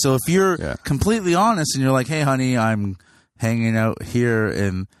wife. So if you're completely honest and you're like, hey, honey, I'm hanging out here,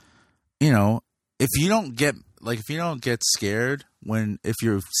 and if you don't get scared if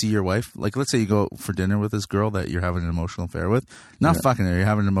you see your wife, like let's say you go for dinner with this girl that you're having an emotional affair with, not fucking her, you're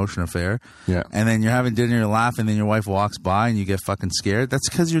having an emotional affair, and then you're having dinner, you laugh, and then your wife walks by and you get fucking scared. That's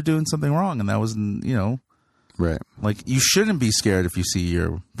because you're doing something wrong, and that wasn't, right. Like you shouldn't be scared if you see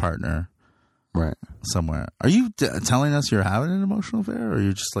your partner right somewhere. Are you telling us you're having an emotional affair, or are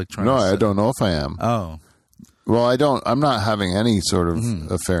you just like trying? No, I don't know if I am. Oh. Well, I'm not having any sort of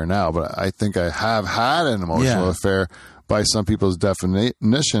affair now, but I think I have had an emotional affair by some people's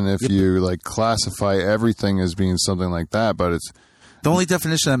definition. If you like classify everything as being something like that, but it's the only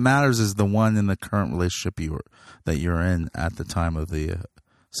definition that matters is the one in the current relationship that you're in at the time of the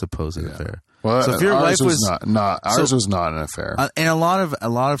supposed affair. Well, so if your wife was not an affair, and a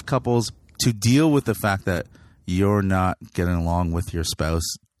lot of couples, to deal with the fact that you're not getting along with your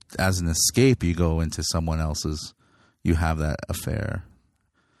spouse, as an escape, you go into someone else's. You have that affair.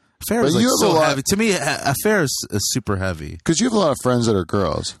 Affair is like so heavy. To me, affair is super heavy. Because you have a lot of friends that are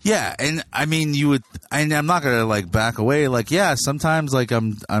girls. Yeah, and I mean, you would. And I'm not gonna like back away. Like, yeah, sometimes like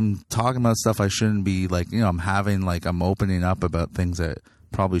I'm talking about stuff I shouldn't be. Like, I'm opening up about things that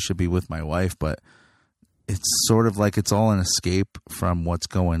probably should be with my wife, but it's sort of like it's all an escape from what's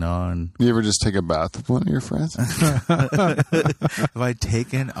going on. You ever just take a bath with one of your friends? Have I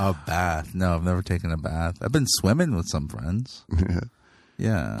taken a bath? No, I've never taken a bath. I've been swimming with some friends.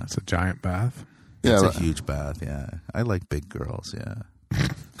 Yeah. It's a giant bath. It's a huge bath, yeah. I like big girls, yeah.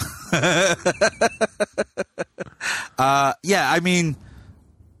 I mean,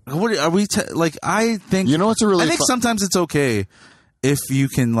 what are we like, I think... You know what's I think sometimes it's okay if you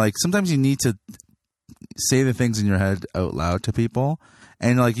can, like, sometimes you need to say the things in your head out loud to people,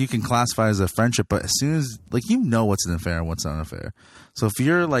 and like you can classify as a friendship, but as soon as like what's an affair and what's not an affair. So if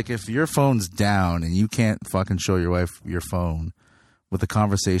your phone's down and you can't fucking show your wife your phone with a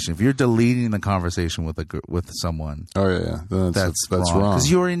conversation, if you're deleting the conversation with someone, that's wrong. Because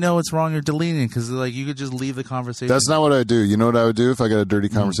you already know it's wrong. You're deleting it because like you could just leave the conversation. That's not what I do. You know what I would do if I got a dirty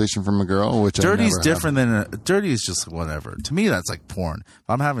conversation from a girl? Which dirty's different than dirty is just whatever. To me, that's like porn.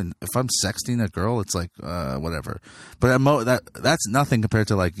 If I'm sexting a girl, it's like whatever. But that's nothing compared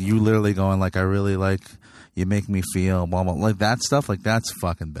to like you literally going like, I really like you make me feel blah blah, like that stuff. Like that's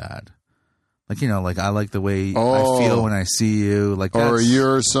fucking bad. Like, like I like the way I feel when I see you. Like, or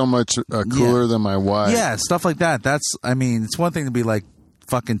you're so much cooler than my wife. Yeah, stuff like that. It's one thing to be like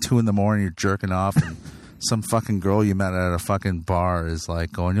fucking 2 a.m, you're jerking off, and some fucking girl you met at a fucking bar is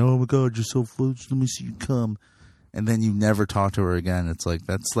like going, oh my God, you're so fluid, let me see you come. And then you never talk to her again. It's like,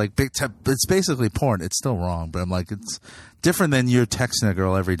 that's like it's basically porn. It's still wrong, but I'm like, it's different than you're texting a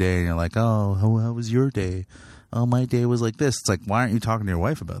girl every day and you're like, oh, how was your day? Oh, my day was like this. It's like, why aren't you talking to your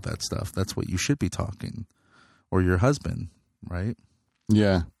wife about that stuff? That's what you should be talking. Or your husband, right?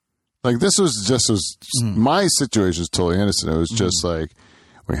 Yeah. Like this my situation is totally innocent. It was just like,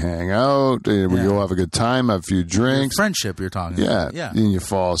 we hang out, we go have a good time, have a few drinks. Friendship you're talking about. Yeah. And you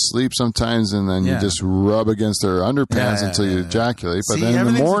fall asleep sometimes and then you just rub against their underpants until you ejaculate. But then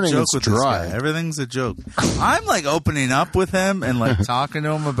in the morning it's dry. Everything's a joke. I'm like opening up with him and like talking to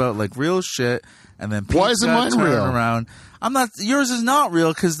him about like real shit. And then why isn't mine real? Around. I'm not. Yours is not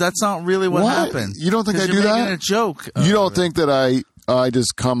real because that's not really what happened. You don't think I do that? Making a joke. You don't think that I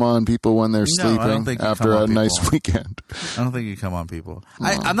just come on people when they're sleeping after a nice weekend? I don't think you come on people. No.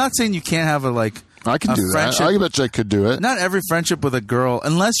 I'm not saying you can't have I can do that. I bet you I could do it. Not every friendship with a girl,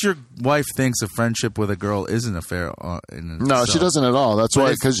 unless your wife thinks a friendship with a girl isn't a fair. No, she doesn't at all. That's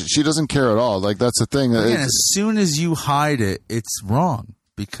why, because she doesn't care at all. Like that's the thing. Again, as soon as you hide it, it's wrong.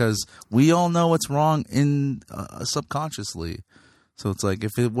 Because we all know it's wrong in subconsciously. So it's like,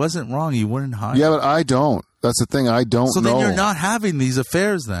 if it wasn't wrong, you wouldn't hide. Yeah, but I don't. That's the thing. I don't know. So then you're not having these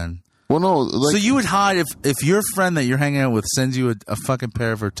affairs then. Well, no. Like, so you would hide if your friend that you're hanging out with sends you a fucking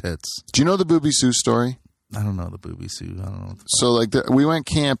pair of her tits. Do you know the Booby Sue story? I don't know the Booby Sue. I don't know. So like we went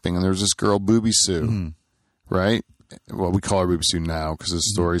camping and there was this girl, Booby Sue, right? Well, we call her Booby Sue now because the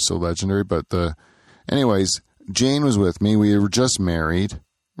story's so legendary. But anyways, Jane was with me. We were just married,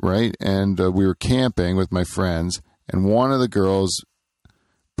 right? And we were camping with my friends, and one of the girls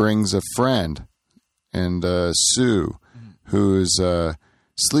brings a friend, and Sue, who is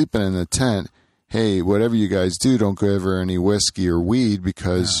sleeping in the tent. Hey, whatever you guys do, don't give her any whiskey or weed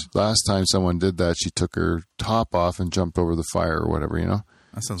because last time someone did that, she took her top off and jumped over the fire or whatever, you know?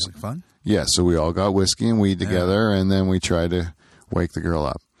 That sounds like fun. Yeah, so we all got whiskey and weed together, and then we tried to wake the girl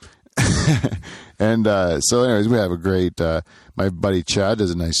up. And so anyways, we have a great, my buddy Chad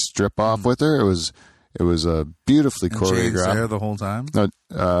does a nice strip off with her. It was beautifully choreographed. Jane's there the whole time?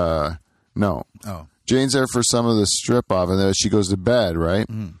 No. Oh. Jane's there for some of the strip off, and then she goes to bed, right?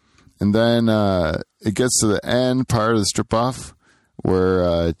 And then it gets to the end part of the strip off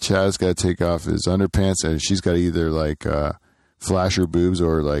where Chad's got to take off his underpants, and she's got to either like flash her boobs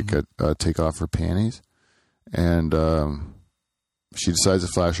or like take off her panties. And she decides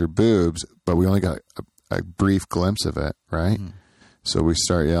to flash her boobs, but we only got a brief glimpse of it, right? So we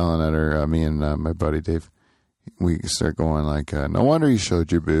start yelling at her, me and my buddy Dave. We start going like, no wonder you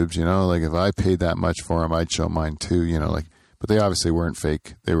showed your boobs, you know? Like if I paid that much for them, I'd show mine too, you know, like. But they obviously weren't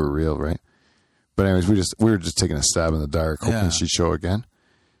fake. They were real, right? But anyways, we were just taking a stab in the dark, hoping she'd show again.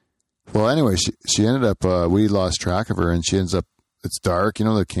 Well, anyway, she ended up, we lost track of her, and she ends up, it's dark, you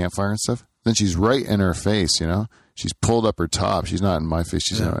know, the campfire and stuff. Then she's right in her face, you know? She's pulled up her top. She's not in my face.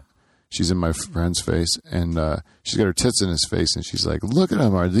 She's in my friend's face, and she's got her tits in his face, and she's like, look at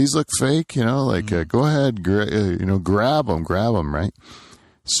them. Are these look fake? You know, like, go ahead, grab them, right?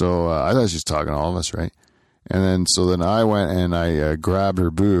 So I thought she was talking to all of us, right? And then I went and I grabbed her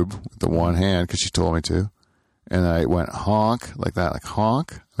boob with the one hand because she told me to. And I went honk like that, like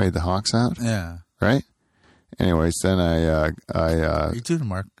honk. I made the honk sound. Yeah. Right? Anyways, then Are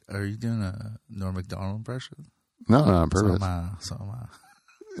you doing a Norm Macdonald impression? No, on purpose.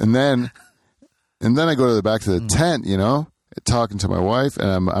 And then I go to the back to the tent, you know, talking to my wife,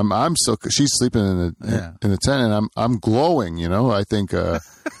 and I'm still, she's sleeping in the tent, and I'm glowing, you know. I think this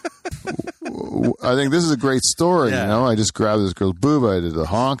is a great story, you know. I just grabbed this girl's boob, I did the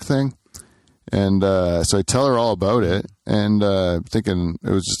honk thing, and so I tell her all about it, and thinking it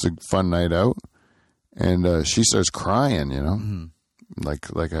was just a fun night out, and she starts crying, you know. Like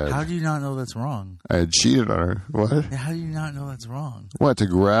how do you not know that's wrong? I had cheated on her. What? Yeah, how do you not know that's wrong? What, to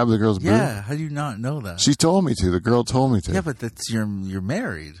grab the girl's boob? Yeah, how do you not know that? She told me to. The girl told me to. Yeah, but you're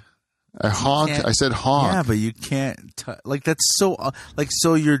married. I honked. I said honk. Yeah, but you can't. Like that's so.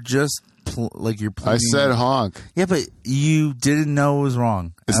 So you're just you're. I said honk. Yeah, but you didn't know it was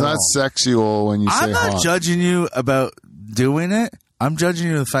wrong. It's not sexual when you say honk. I'm not judging you about doing it. I'm judging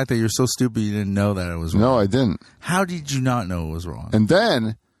you the fact that you're so stupid you didn't know that it was wrong. No, I didn't. How did you not know it was wrong? And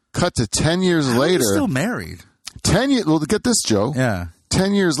then, cut to 10 years later. Are you still married? 10 years. Well, get this, Joe. Yeah.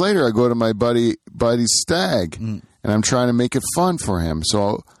 10 years later, I go to my buddy's stag, and I'm trying to make it fun for him.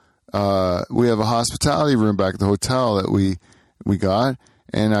 So we have a hospitality room back at the hotel that we got,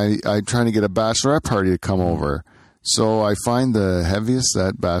 and I'm trying to get a bachelorette party to come over. So I find the heaviest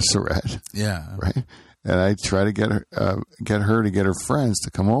set bachelorette. Yeah. Right? And I try to get her to get her friends to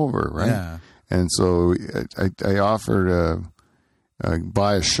come over, right? Yeah. And so I offered to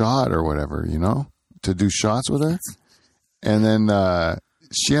buy a shot or whatever, you know, to do shots with her. And then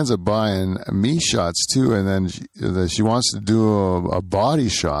she ends up buying me shots too. And then she wants to do a body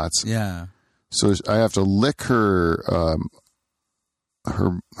shots. Yeah. So I have to lick her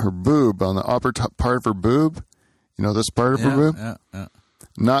boob on the upper part of her boob. You know, this part of her boob. Yeah.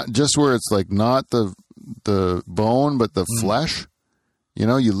 Not just where it's like not the bone, but the flesh. You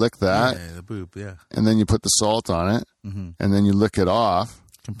know, you lick that. Yeah, the boob, yeah. And then you put the salt on it, and then you lick it off.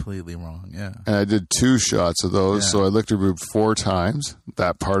 Completely wrong, yeah. And I did 2 shots of those, so I licked her boob 4 times,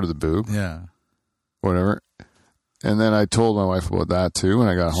 that part of the boob. Yeah. Whatever. And then I told my wife about that, too, when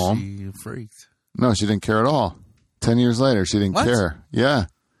I got home. She freaked. No, she didn't care at all. 10 years later, she didn't care. Yeah.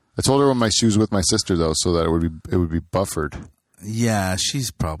 I told her when she was with my sister, though, so that it would be buffered. Yeah, she's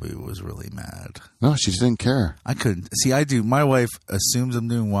probably was really mad. No, she didn't care. I couldn't. See, I do. My wife assumes I'm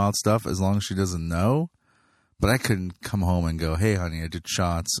doing wild stuff as long as she doesn't know. But I couldn't come home and go, "Hey, honey, I did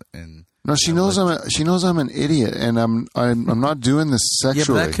shots." And no, she knows I'm an idiot, and I'm not doing this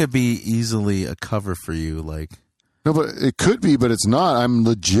sexually. Yeah, but that could be easily a cover for you, like. No, but it could be, but it's not. I'm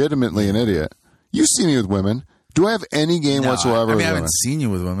legitimately an idiot. You see me with women. Do I have any game whatsoever? I haven't seen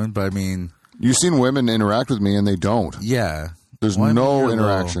you with women, but I mean, you've seen women interact with me, and they don't. Yeah. There's no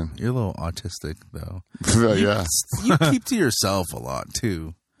interaction. You're a little autistic, though. Yeah. You keep to yourself a lot,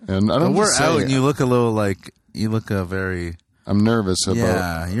 too. And I don't. But we're say out, it. and you look a little like you look a very. I'm nervous about.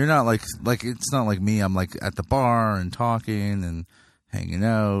 Yeah, you're not like it's not like me. I'm like at the bar and talking and hanging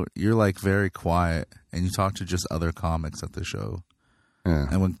out. You're like very quiet, and you talk to just other comics at the show. Yeah.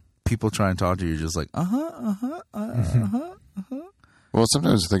 And when people try and talk to you, you're just like, Well,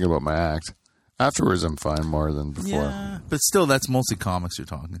 sometimes I think about my act. Afterwards, I'm fine more than before. Yeah, but still, that's mostly comics you're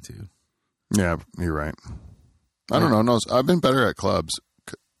talking to. Yeah, you're right. I don't know. No, I've been better at clubs.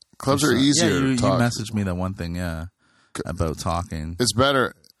 Clubs are easier Yeah, to talk. you messaged me that one thing, about talking. It's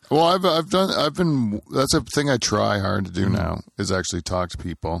better. Well, I've been. That's a thing I try hard to do now is actually talk to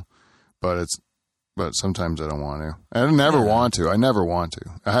people, but sometimes I don't want to. I never want to. I never want to.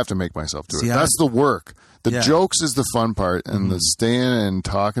 I have to make myself do it. That's the work. The jokes is the fun part, and the staying and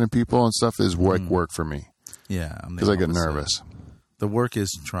talking to people and stuff is work for me. Yeah, because I get nervous. The work is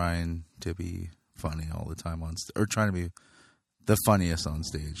trying to be funny all the time or trying to be the funniest on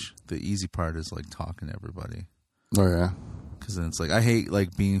stage. The easy part is like talking to everybody. Oh yeah, because then it's like I hate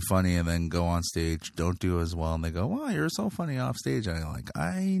like being funny and then go on stage, don't do as well, and they go, "Wow, you're so funny off stage." And I'm like,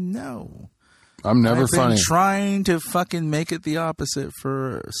 I know. I'm never I've funny. been trying to fucking make it the opposite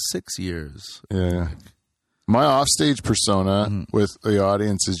for 6 years. Yeah. My offstage persona with the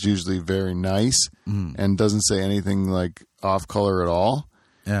audience is usually very nice and doesn't say anything like off color at all.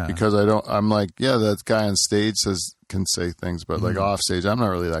 Yeah. Because I'm like, yeah, that guy on stage can say things, but like off stage, I'm not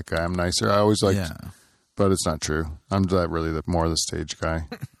really that guy. I'm nicer. I always like, but it's not true. I'm not really more the stage guy.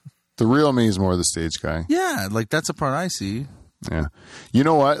 The real me is more the stage guy. Yeah. Like that's a part I see. Yeah. You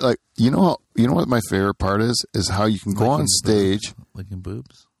know what? Like, you know what my favorite part is how you can go on stage. Licking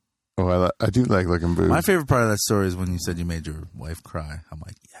boobs. Oh, I do like licking boobs. My favorite part of that story is when you said you made your wife cry. I'm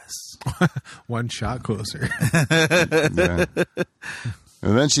like, yes. One shot closer. Yeah.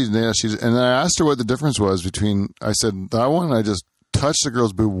 And then and then I asked her what the difference was between, I said, that one I just touched the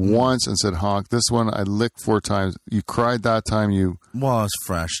girl's boob once and said, honk. This one I licked 4 times. You cried that time. Well, it's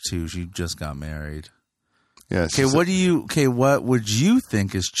fresh too. She just got married. Yeah. Okay, what would you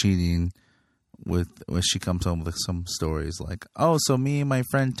think is cheating when she comes home with some stories like, oh, so me and my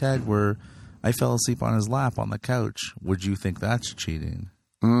friend Ted I fell asleep on his lap on the couch. Would you think that's cheating?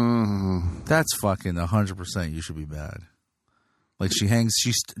 That's fucking 100% you should be bad. Like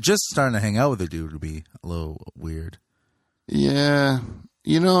she's just starting to hang out with a dude would be a little weird. Yeah.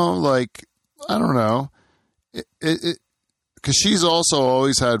 Like, I don't know. Because she's also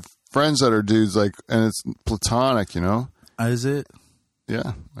always had friends that are dudes, like, and it's platonic, Is it?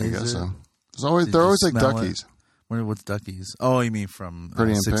 Yeah, I guess so. They're always like duckies. What's duckies? Oh, you mean from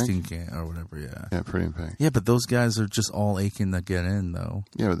Pretty in 16 Pink? or whatever, yeah. Yeah, Pretty in Pink. Yeah, but those guys are just all aching to get in, though.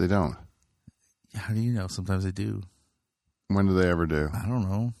 Yeah, but they don't. How do you know? Sometimes they do. When do they ever do? I don't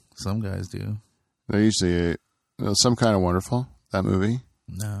know. Some guys do. They're usually Some Kind of Wonderful, that movie.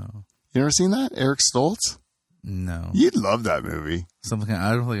 No. You never seen that? Eric Stoltz? No. You'd love that movie. I don't think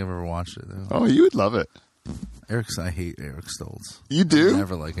I've ever watched it, though. Oh, you would love it. I hate Eric Stoltz. You do? I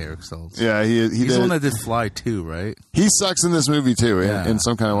never like Eric Stoltz. Yeah, he's the one that did Fly 2, right? He sucks in this movie, too. Yeah. In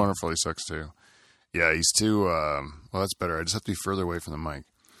Some Kind of Wonderful, he sucks, too. Yeah, he's too... well, that's better. I just have to be further away from the mic.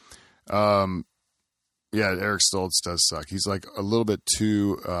 Yeah, Eric Stoltz does suck. He's like a little bit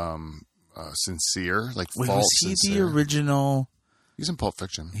too sincere, like false was he sincere. The original... He's in Pulp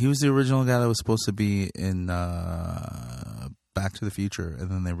Fiction. He was the original guy that was supposed to be in Back to the Future,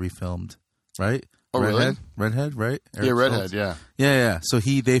 and then they refilmed, right? Oh, really? Redhead, right? Eric Redhead, Stoltz. Yeah. So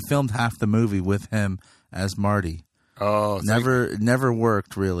they filmed half the movie with him as Marty. Oh, never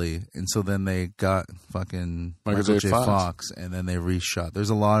worked really, and so then they got fucking Michael J. Fox, and then they reshot. There's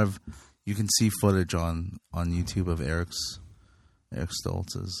a lot of you can see footage on YouTube of Eric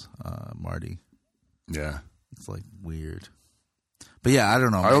Stoltz's Marty. Yeah, it's like weird, but yeah, I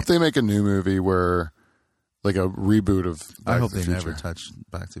don't know. I hope they make a new movie where. Like a reboot of Back I hope to the they Future. never touch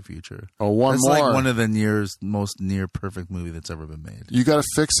Back to the Future. Oh, one That's more. Like one of the most near perfect movie that's ever been made. You got to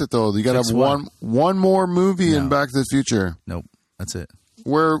fix it though. You got to have one more movie in Back to the Future. Nope, that's it.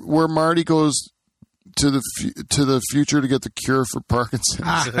 Where Marty goes to the future to get the cure for Parkinson's.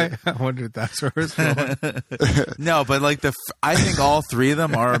 I wonder if that's where it's going. No, but like I think all 3 of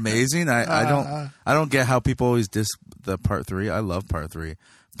them are amazing. I don't get how people always diss the part 3. I love part 3.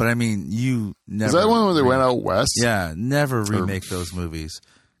 But I mean, you never... Is that one where they went out west? Yeah, never remake those movies.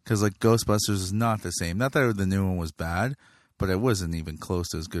 Because like Ghostbusters is not the same. Not that the new one was bad, but it wasn't even close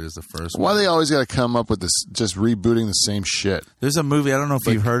to as good as the first one. Why they always got to come up with this, just rebooting the same shit? There's a movie, I don't know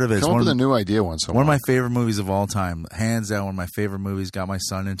if you've heard of it. Come up with a new idea once in a while. One of my favorite movies of all time. Hands down, one of my favorite movies. Got my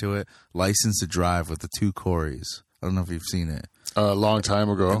son into it. License to Drive with the 2 Coreys. I don't know if you've seen it. A long time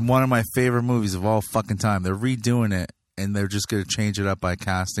ago. And one of my favorite movies of all fucking time. They're redoing it. and they're just going to change it up by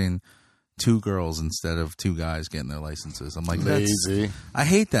casting 2 girls instead of 2 guys getting their licenses. I'm like, Lazy. I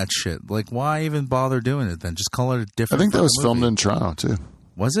hate that shit. Like, why even bother doing it then? Just call it a I different. think that was movie. filmed in Toronto too.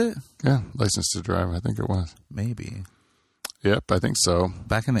 Was it? Yeah, License to Drive. I think it was. Maybe. Yep, I think so.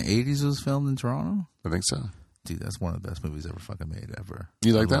 Back in the 80s, it was filmed in Toronto. I think so. Dude, that's one of the best movies ever fucking made ever.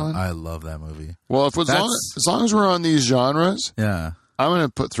 You like that one? I love that movie. Well, as long as we're on these genres, Yeah. I'm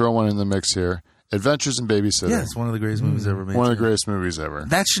going to throw one in the mix here. Adventures in Babysitting. Yeah, it's one of the greatest movies ever made. One of the greatest movies ever.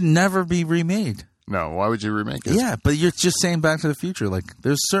 That should never be remade. No, why would you remake it? Yeah, but you're just saying Back to the Future. Like,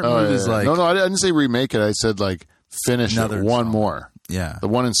 there's certain Oh, movies yeah. like... No, I didn't say remake it. I said, like, finish Another it. One installment. more. Yeah. The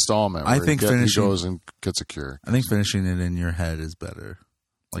one installment. I where think he finishing- goes and gets a cure. I think finishing it in your head is better.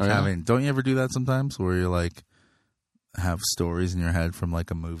 Like Oh, yeah? having... Don't you ever do that sometimes where you're like... have stories in your head from like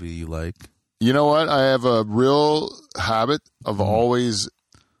a movie you like? You know what? I have a real habit of Mm-hmm. always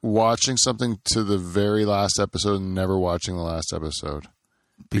watching something to the very last episode and never watching the last episode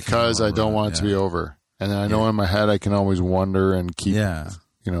because I don't want it to be over. And then I know in my head I can always wonder and keep, Yeah.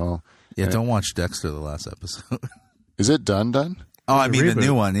 you know. Yeah, don't watch Dexter the last episode. Is it done? Oh, I mean the reboot.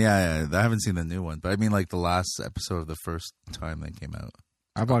 new one. Yeah, I haven't seen the new one. But I mean like the last episode of the first time they came out.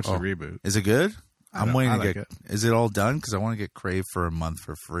 I watched the reboot. Is it good? I'm waiting to like get... it. Is it all done? Because I want to get Crave for a month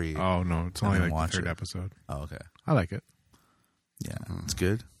for free. Oh no, it's And only then like watch the 3rd it. episode. Oh, okay. I like it. Yeah, it's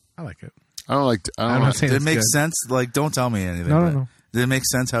good. I like it. I don't like. I I'm don't not like. saying Did it it's make good. sense? Like, don't tell me anything. No, but no. Did it make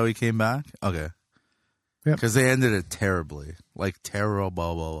sense how he came back? Okay. Yep. Because they ended it terribly. Like, terrible.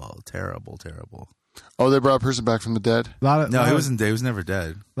 Oh, they brought a person back from the dead. A lot of No, lot he of- wasn't dead. He was never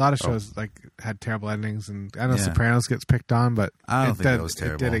dead. A lot of shows like had terrible endings, and I know Yeah. Sopranos gets picked on, but I don't it think did, that was It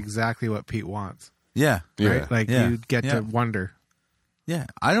terrible. did exactly what Pete wants, Yeah. Yeah. right? Like Yeah. you get Yeah. to wonder. Yeah.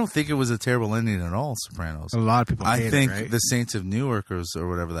 I don't think it was a terrible ending at all, Sopranos. A lot of people hate I think it, right? The Saints of Newark or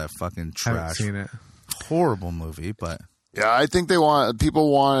whatever that fucking Haven't trash, seen it. horrible movie, but... Yeah, I think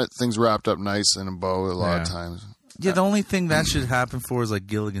people want things wrapped up nice in a bow a lot of Yeah. times. Yeah, the only thing that should happen for is like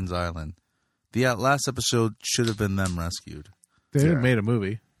Gilligan's Island. The last episode should have been them rescued. They Yeah. made a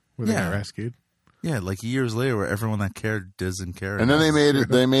movie where they Yeah. got rescued. Yeah, like years later, where everyone that cared doesn't care. And then they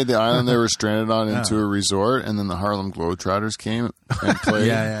anymore. made the island they were stranded on into a resort, and then the Harlem Globetrotters came and played.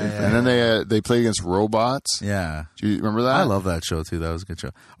 Yeah. And then they played against robots. Yeah, Do you remember that? I love that show too. That was a good show.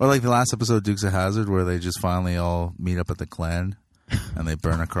 Or like the last episode, of Dukes of Hazzard, where they just finally all meet up at the Clan and they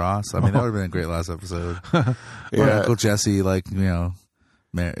burn a cross. I mean, that would have been a great last episode. Or Yeah. Uncle Jesse, like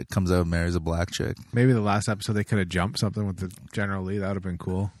comes out and marries a black chick. Maybe the last episode they could have jumped something with the General Lee. That would have been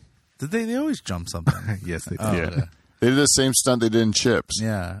cool. Did they? They always jump something. Yes, they did. Oh, Yeah. okay. They did the same stunt they did in Chips.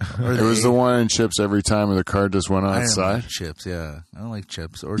 Yeah. Or It was the one in Chips every time where the car just went I didn't outside. like chips. Yeah, I don't like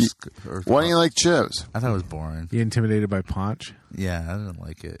chips. Or Why don't you like Chips? I thought it was boring. You intimidated by Paunch? Yeah, I didn't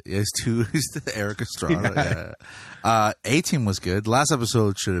like it. It's too. Eric Estrada. Yeah. A-Team was good. Last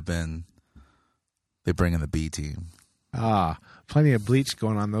episode should have been. They bring in the B-Team. Ah, plenty of bleach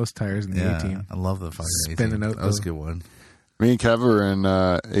going on those tires in the Yeah, A-Team. I love the fucking Spinning A-Team. out That was a the- good one. Me and Kev were in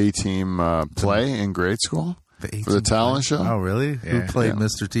A-Team play in grade school The for the A-Team talent show. Oh, really? Who Yeah. played Yeah.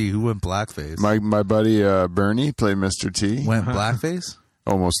 Mr. T? Who went blackface? My buddy Bernie played Mr. T. Went blackface?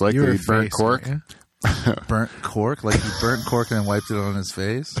 Almost You were likely he burnt face, cork. weren't you? Burnt cork? Like he burnt cork and then wiped it on his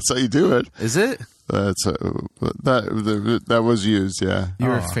face? That's how you do it. Is it? That's that was used. Yeah, You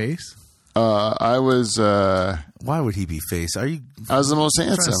were Oh. face? I was Why would he be face? Are you the most trying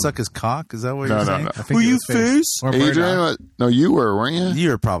handsome. to suck his cock? Is that what No, you're no, saying? no. I think Were it you was face. face? Or Adrian, Murdoch? no, you were, weren't you?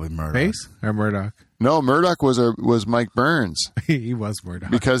 You're probably Murdoch. Face or Murdoch? No, Murdoch was Mike Burns He was Murdoch.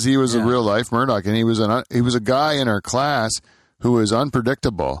 because he was Yeah. a real life Murdoch, and he was a guy in our class who was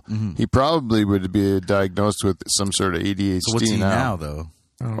unpredictable. Mm-hmm. He probably would be diagnosed with some sort of ADHD So what's he now, though?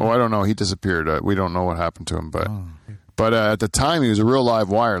 Oh, I don't know. He disappeared. We don't know what happened to him, but at the time he was a real live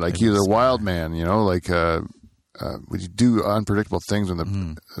wire. Like he was a wild man, you know. Like would you do unpredictable things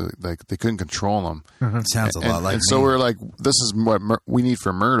when like they couldn't control him. Sounds a lot like and so me. we're like, this is what we need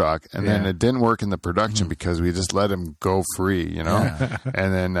for Murdoch, and then Yeah. it didn't work in the production because we just let him go free, you know. Yeah.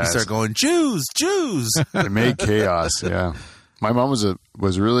 And then You start going, Jews. it made chaos. Yeah, my mom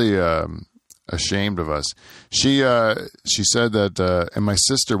was really ashamed of us. She said that, and my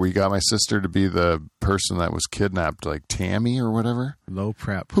sister, we got my sister to be the person that was kidnapped, like Tammy or whatever. Low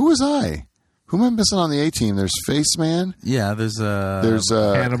prep. Who was I? Who am I missing on the A-Team? There's Face Man. Yeah, there's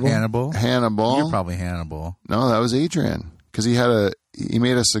Hannibal. Hannibal. You're probably Hannibal. No, that was Adrian because he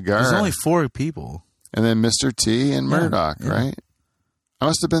made a cigar. There's only 4 people. And then Mr. T and Yeah, Murdoch, yeah. right? I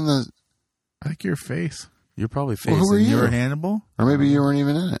must have been I like your face. You're probably Well, face. who were and you? were Hannibal. or maybe you weren't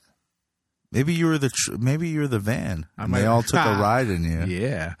even in it. Maybe you were maybe you're the van. And might- they all took a ride in you.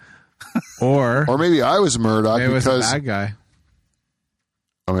 Yeah. Or maybe I was Murdoch maybe it was a because bad guy.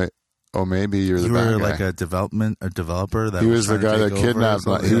 maybe you're the You bad were guy. like a developer that He was the trying guy to that take over or kidnapped.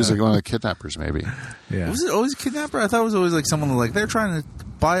 something? He was Yeah. like one of the kidnappers, maybe. Yeah. Was it always a kidnapper? I thought it was always like someone like they're trying to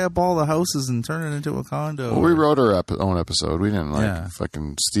buy up all the houses and turn it into a condo. Well, we wrote our own episode. We didn't Yeah.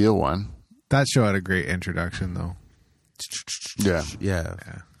 fucking steal one. That show had a great introduction, though. Yeah. Yeah.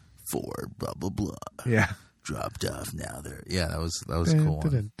 Ford, blah blah blah. Yeah. Dropped off now. There. Yeah, that was a cool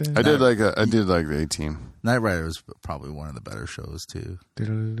one. I did like the A-Team. Knight Rider was probably one of the better shows too.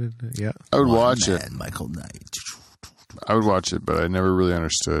 Yeah. I would One watch man, it. Michael Knight. I would watch it, but I never really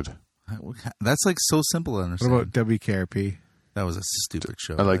understood. That's like so simple to What understand. about WKRP? That was a stupid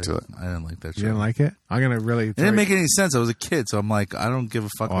show. I liked it. I didn't like that show. You didn't like it? I'm gonna really. It didn't make any sense. I was a kid, so I'm like, I don't give a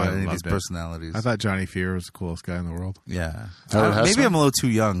fuck Oh, I about any of these loved it. personalities. I thought Johnny Fear was the coolest guy in the world. Yeah. Howard Hesseman? Maybe I'm a little too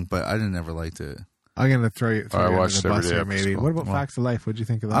young, but I didn't ever liked it. I'm gonna throw you I under watched the bus every day here, after maybe. school. What about Well, Facts of Life? What'd you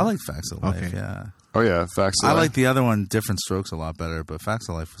think of that? I like Facts of Life, Okay. yeah. Oh yeah, Facts of I Life. like the other one, Different Strokes, a lot better, but Facts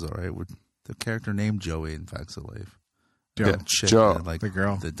of Life was all right. With the character named Joey in Facts of Life. Joe, Yeah. Chick, Joe. like the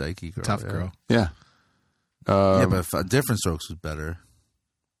girl, the dykey girl. tough yeah. girl. Yeah. Yeah, but Different Strokes was better.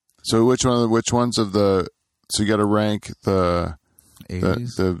 So which ones of the? So you got to rank the 80s?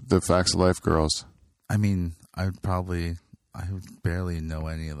 the Facts of Life girls. I mean, I would barely know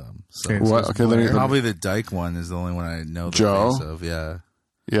any of them. So Okay, What? Okay, let me. probably the Dyke one is the only one I know the Joe? face of, yeah.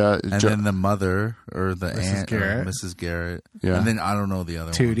 Yeah. And then the mother or the Mrs. aunt, Garrett. or Mrs. Garrett. Yeah. And then I don't know the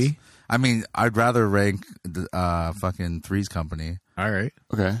other Tootie. ones. I mean, I'd rather rank the fucking Three's Company. All right.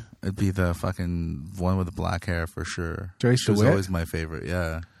 okay. It'd be the fucking one with the black hair for sure. Joyce She was DeWitt? always my favorite.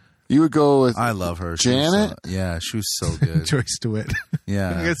 Yeah, You would go with I love her. She was Janet? yeah, she was so good. Joyce DeWitt. I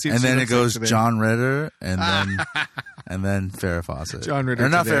Yeah, guess you'd and see then them it goes today. John Ritter, and then Farrah Fawcett. John Ritter or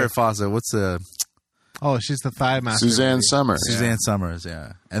not today. Farrah Fawcett. What's the Oh, she's the thigh master. Suzanne lady. Summers. Suzanne Summers?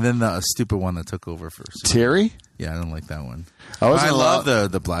 Yeah, and then the stupid one that took over for. Terry. Yeah, I don't like that one. I wasn't I love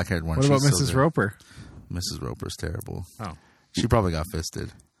allowed- the black haired one. What about She's so Mrs. good. Roper? Mrs. Roper's terrible. Oh. She probably got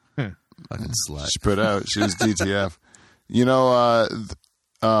fisted. Huh. Fucking slut. She put out. She was DTF. You know,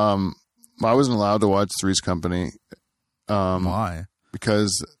 I wasn't allowed to watch Three's Company Why?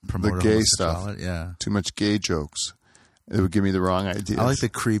 because Promote the gay stuff, homosexuality? Yeah. too much gay jokes. It would give me the wrong ideas. I like the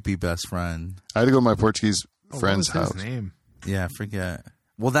creepy best friend. I had to go to my Portuguese friend's what was house. his name? Yeah, I forget.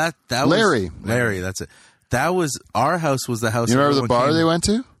 Well, that Larry. was Larry. That's it. That was our house. Was the house? You remember the everyone bar came- they went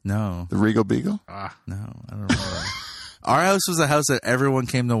to? No, The Regal Beagle? no, I don't remember. Our house was a house that everyone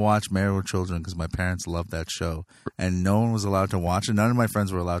came to watch Married with Children because my parents loved that show, and no one was allowed to watch it. None of my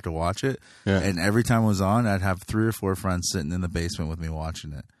friends were allowed to watch it. Yeah. And every time it was on, I'd have 3 or 4 friends sitting in the basement with me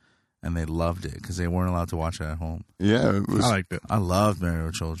watching it, and they loved it because they weren't allowed to watch it at home. Yeah, it was. I liked it. I loved Married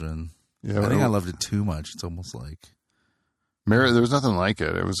with Children. yeah, I think I loved it too much. It's almost like There was nothing like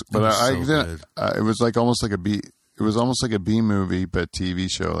it. It was, but was I so didn't. good. It was like almost like a B. It was almost like a B movie, but TV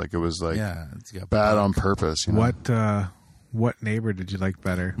show. Like it was like yeah, it's got bad Buck, on purpose. You know? What neighbor did you like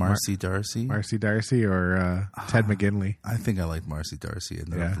better? Marcy Darcy. Marcy Darcy or Ted McGinley? I think I like Marcy Darcy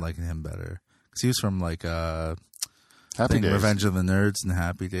and Yeah. I'm liking him better because he was from like Happy Days. Revenge of the Nerds and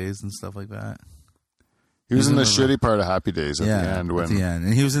Happy Days and stuff like that. He was in the He's in shitty part of Happy Days at the end when. at the end,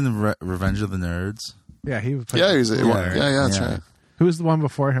 and he was in the Revenge of the Nerds. Yeah, he was. Yeah, he was. Yeah, Yeah. that's Yeah. right. Who was the one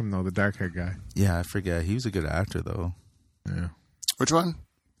before him though? The dark haired guy. Yeah, I forget. He was a good actor though. Yeah. Which one?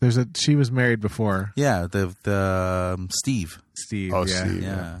 She was married before Yeah, the Steve. Steve. Oh, yeah. Steve.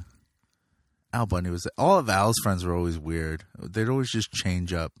 Yeah. Al Bundy was. All of Al's friends were always weird. They'd always just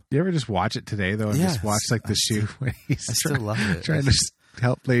change up. You ever just watch it today though, and Yes. just watch like the shoe when he's I still love it. trying to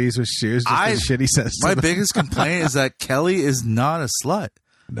help ladies with shoes? Just the shit he says. to My them. biggest complaint is that Kelly is not a slut.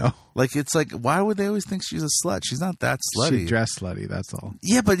 No, Like it's like, why would they always think she's a slut? She's not that slutty. she dressed slutty. That's all.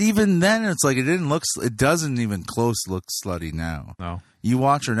 Yeah, but even then, it's like it doesn't even close look slutty now. No. You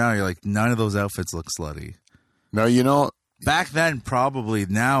watch her now, you're like, none of those outfits look slutty. No, you know, Back then, probably.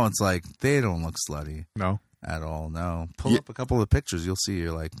 Now it's like they don't look slutty No. at all. No, pull up a couple of pictures, you'll see.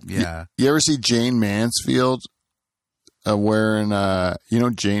 You're like, yeah, you ever see Jane Mansfield wearing? You know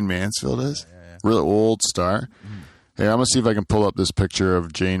who Jane Mansfield is? Really old star. Hey, I'm gonna see if I can pull up this picture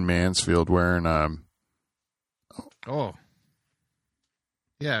of Jane Mansfield wearing. Oh.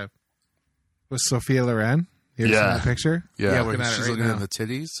 Yeah. Was Sophia Loren? You ever Yeah. seen the picture? Yeah. yeah. looking Where at it she's right looking now. at the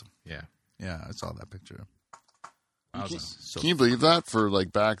titties. Yeah. Yeah, I saw that picture. Can you believe that for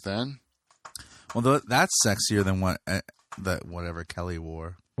like back then? Well, that's sexier than what that whatever Kelly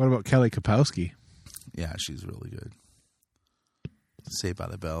wore. What about Kelly Kapowski? Yeah, she's really good. Saved by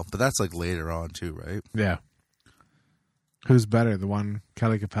the Bell, but that's like later on too, right? Yeah. Who's better, the one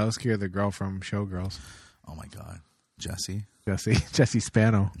Kelly Kapowski or the girl from Showgirls? Oh my god, Jesse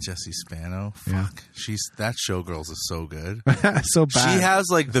Spano. Jessie Spano. Yeah. Fuck. That Showgirls is so good. So bad. She has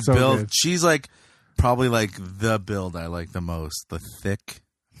like the So build. good. She's like probably like the build I like the most. The thick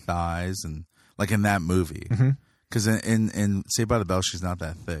thighs and like in that movie. Because in Saved by the Bell, she's not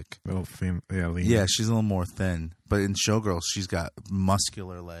that thick. Oh, lean. Yeah, she's a little more thin. But in Showgirls, she's got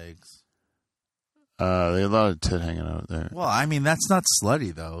muscular legs. There's a lot of tit hanging out there. Well, I mean, that's not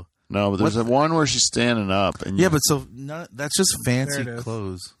slutty though. No, but there's one where she's standing up. And Yeah, but so that's just fancy There it is.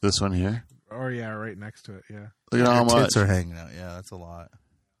 clothes. this one here. Oh yeah, right next to it. Yeah. Look at how Her much. tits are hanging out. Yeah, that's a lot.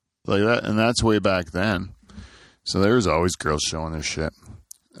 Like that, and that's way back then. So there was always girls showing their shit.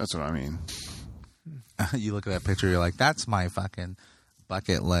 That's what I mean. You look at that picture, you're like, that's my fucking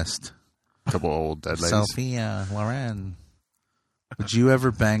bucket list. Couple old dead ladies. Sophia Loren. Would you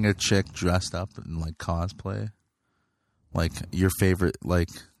ever bang a chick dressed up in like cosplay? Like your favorite like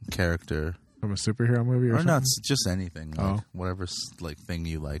character? From a superhero movie or Or something? not, just anything. Like, Oh. whatever like thing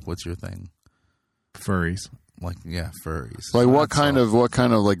you like. What's your thing? Furries. Like, yeah, furries. Like what That's kind all. of like I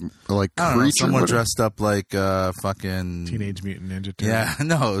don't know, creature? someone What- dressed up like fucking Teenage Mutant Ninja Turtles. Yeah,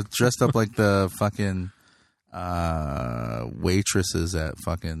 no, dressed up like the fucking waitresses at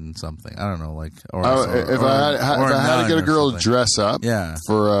fucking something. I don't know, like or if I had to get a girl to to dress up, yeah,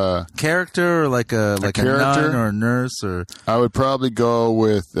 for a character or like a character? nun or a nurse or I would probably go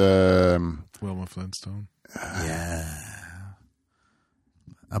with Wilma Flintstone. yeah.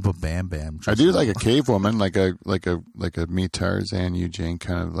 How about Bam Bam? I do like a cave woman, like a me Tarzan, you Jane,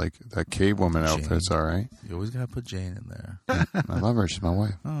 kind of like that cave woman Jane. outfit's all right. You always gotta put Jane in there. I love her; she's my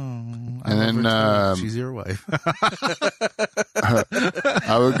wife. Oh, And I then, love her too. She's your wife.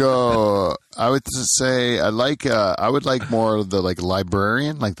 I would go. I would say I would like more of the like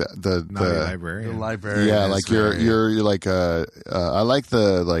librarian, like Not a the librarian. The librarian. yeah, is like very- you're like I like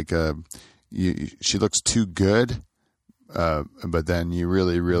the like she looks too good, but then you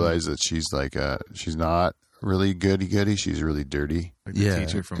really realize that she's like she's not really goody. She's really dirty. Like the Yeah.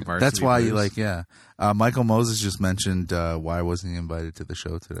 teacher from Varsity That's why you Blues. like, yeah. Michael Moses just mentioned why wasn't he invited to the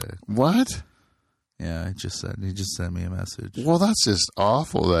show today? What? Yeah, he just sent me a message. Well, that's just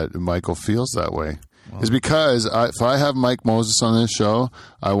awful that Michael feels that way. Well- It's because if I have Mike Moses on this show,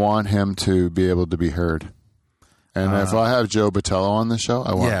 I want him to be able to be heard. And if I have Joe Botello on the show,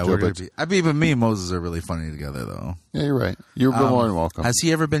 I want Yeah, Joe we're gonna Botello. be. I mean, but me and Moses are really funny together, though. Yeah, you're right. You're more than welcome. Has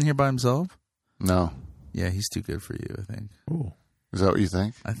he ever been here by himself? No. Yeah, he's too good for you. I think. Ooh. Is that what you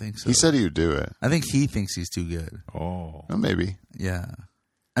think? I think so. He said he would do it. I think he thinks he's too good. Oh. Well, maybe. Yeah,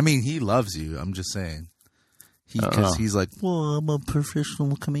 I mean, he loves you. I'm just saying. I don't Because know. he's like, well, I'm a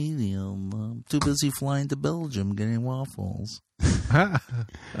professional comedian. I'm too busy flying to Belgium getting waffles. I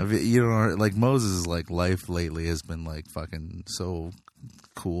mean, you know, like Moses' like life lately has been like fucking so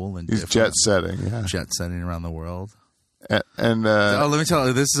cool and He's different. jet setting. Yeah. Jet setting around the world. And Oh, let me tell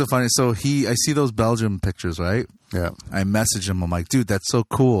you, this is a funny. So I see those Belgium pictures, right? yeah. I message him. I'm like, dude, that's so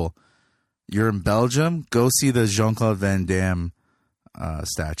cool. You're in Belgium? Go see the Jean-Claude Van Damme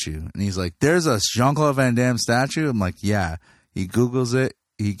statue. And he's like, there's a Jean-Claude Van Damme statue? I'm like, yeah. He Googles it.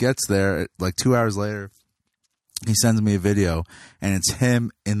 He gets there. Like 2 hours later, he sends me a video. And it's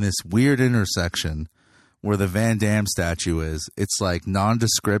him in this weird intersection where the Van Damme statue is. It's like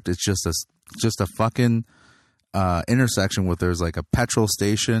nondescript. It's just a fucking intersection where there's like a petrol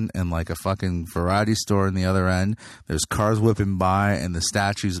station and like a fucking variety store in the other end. There's cars whipping by and the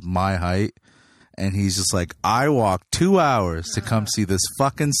statue's my height. And he's just like, I walked 2 hours to come see this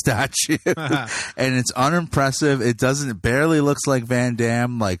fucking statue. And it's unimpressive. It barely looks like Van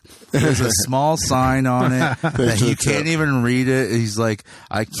Damme. Like, there's a small sign on it that you can't even read it. He's like,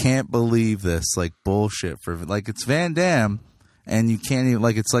 I can't believe this. Like, bullshit. Like, it's Van Damme. And you can't even,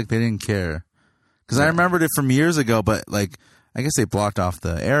 like, it's like they didn't care. Because I remembered it from years ago, but, like, I guess they blocked off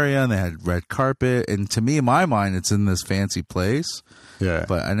the area and they had red carpet. And to me, in my mind, it's in this fancy place. Yeah.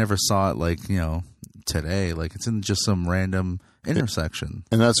 But I never saw it, like, you know, today. Like, it's in just some random intersection.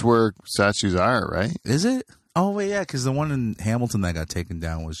 And that's where statues are, right? Is it? Oh, wait, yeah, because the one in Hamilton that got taken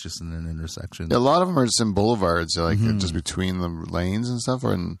down was just in an intersection. A lot of them are just in boulevards, like Mm-hmm. just between the lanes and stuff.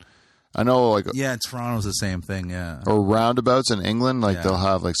 And I know, like, Yeah, Toronto's the same thing, yeah. or roundabouts in England, like Yeah. they'll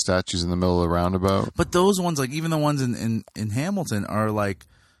have like statues in the middle of the roundabout. But those ones, like, even the ones in Hamilton are, like,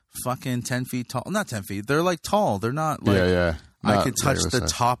 fucking 10 feet tall. Not 10 feet. They're, like, tall. They're not, like, Yeah. I Not could touch regular the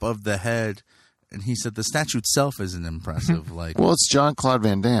size. top of the head. And he said the statue itself isn't impressive. Like, Well, it's Jean-Claude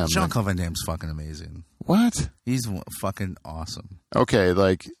Van Damme. Jean-Claude Van Damme's fucking amazing. What? He's fucking awesome. Okay,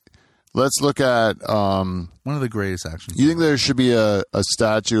 like let's look at. One of the greatest action. You think there should be a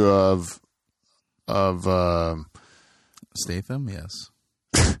statue of Statham? Yes.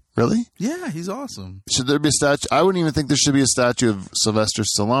 Really? Yeah, he's awesome. Should there be a statue? I wouldn't even think there should be a statue of Sylvester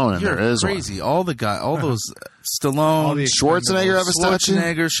Stallone, and You're there is crazy. All the all those Stallone, Schwarzenegger have a statue?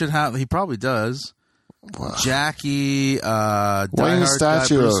 Schwarzenegger should have. He probably does. Wow. Jackie, Die Why Hard a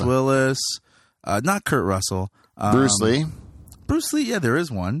statue guy, Bruce of- Willis, not Kurt Russell. Bruce Lee? Bruce Lee, yeah, there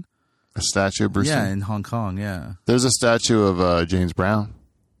is one. A statue of Bruce Yeah, Lee? in Hong Kong, yeah. There's a statue of James Brown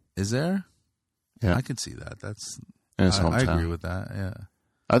Is there? Yeah. I can see that. That's. in his I hometown. agree with that. Yeah.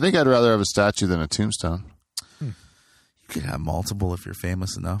 I think I'd rather have a statue than a tombstone. You could have multiple if you're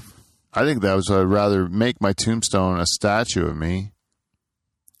famous enough. I think that was I'd rather make my tombstone a statue of me.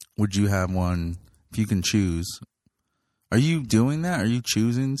 Would you have one if you can choose? Are you doing that? Are you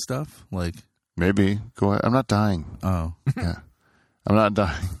choosing stuff like? Maybe. Go ahead. I'm not dying. Oh, Yeah. I'm not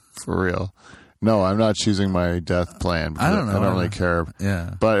dying for real. No, I'm not choosing my death plan. I don't know. I don't really care.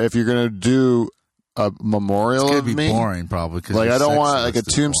 yeah. But if you're going to do a memorial It's of gonna be me, boring, probably. 'Cause like your I don't sex want like a list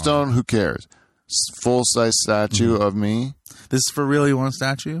is tombstone. boring. Who cares? Full size statue of me. This is for real. You want a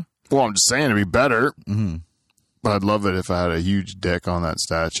statue? Well, I'm just saying it'd be better. Mm-hmm. But I'd love it if I had a huge dick on that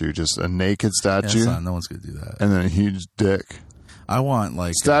statue, just a naked Yeah, statue, no one's gonna do that. and then a huge dick. I want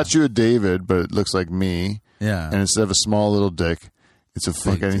like Statue of David, but it looks like me, yeah. and instead of a small little dick, it's a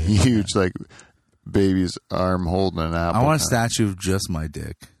fucking dick, huge like baby's arm holding an apple. I want a kind. statue of just my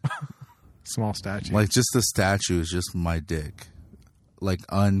dick. Small statue. Like just the statue is just my dick, like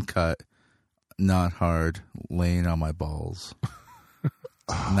uncut, not hard, laying on my balls.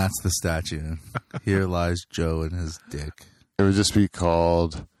 And that's the statue. Here lies Joe and his dick. It would just be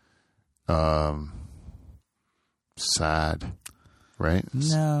called sad, right?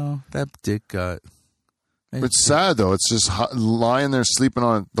 No, that dick got. It's sad though. It's just lying there sleeping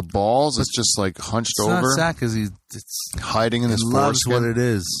on the balls. It's just like hunched It's over, not sad because it's hiding in it his loves foreskin. what it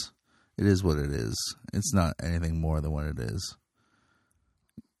is. It is what it is. It's not anything more than what it is.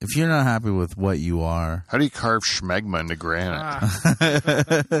 If you're not happy with what you are, How do you carve schmegma into granite?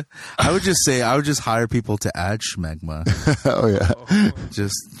 I would just hire people to add schmegma. Oh yeah,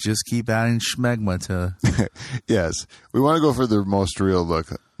 just keep adding schmegma to. yes. We want to go for the most real look.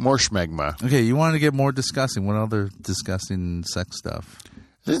 More schmegma. Okay, you wanted to get more disgusting. What other disgusting sex stuff?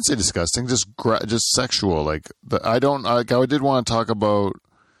 I didn't say disgusting. Just sexual. Like I did want to talk about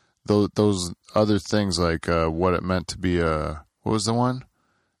those other things, like what it meant to be a. What was the one?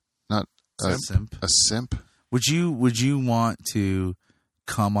 Not A simp. A simp. Would you want to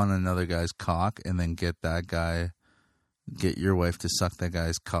come on another guy's cock and then get your wife to suck that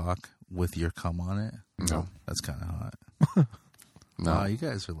guy's cock with your cum on it? No. That's kind of hot. No. Wow, you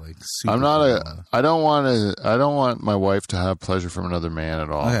guys are like super. I'm not I don't want my wife to have pleasure from another man at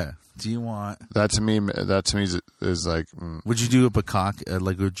all. Okay. Do you want? That to me is like Would you do a bukkake?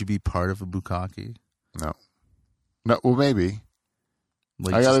 Like, would you be part of a bukkake? no. Well, maybe.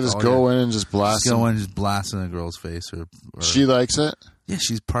 Like, I gotta just go in and just blast. Just go in and just blast in a girl's face, or She likes it. yeah,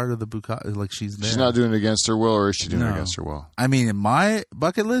 she's part of the bukkake. Like she's there. She's not doing it against her will, or is she doing it No. against her will? I mean, in my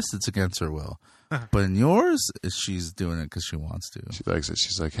bucket list, it's against her will, but in yours, she's doing it because she wants to. She likes it.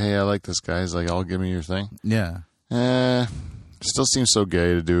 She's like, hey, I like this guy. He's like, I'll give me your thing. Yeah, Still seems so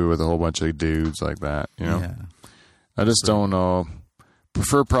gay to do it with a whole bunch of dudes like that. You know, yeah. I just don't know.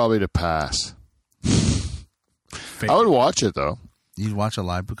 Prefer probably to pass. Fake. I would watch it though. You'd watch a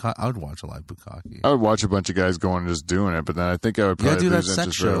live bukkake? I would watch a live bukkake. I would watch a bunch of guys going and just doing it, but then I think I would Yeah, probably do that lose sex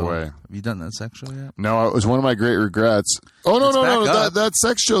interest right show. away. Have you done that sex show yet? No, it was one of my great regrets. Oh no, It's no, back up. that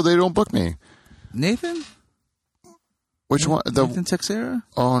sex show they don't book me. Nathan? Which one? Nathan Texera?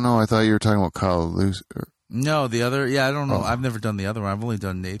 Oh no, I thought you were talking about Kyle Luce. No, the other. Yeah, I don't know. Oh. I've never done the other one. I've only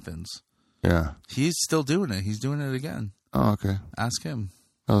done Nathan's. Yeah. He's still doing it. He's doing it again. Oh, okay. Ask him.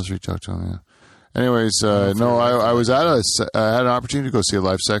 I'll just reach out to him. Yeah. Anyways, no, I was I had an opportunity to go see a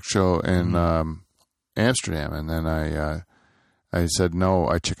live sex show in Amsterdam, and then I said no.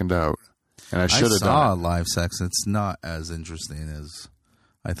 I chickened out, and I should have saw done it. live sex. It's not as interesting as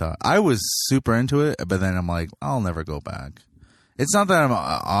I thought. I was super into it, but then I'm like, I'll never go back. It's not that I'm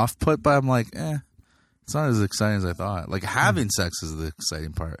off put, but I'm like, it's not as exciting as I thought. Like having sex is the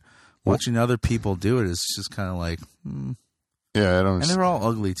exciting part. Watching other people do it is just kind of like, Yeah, I don't. and they're all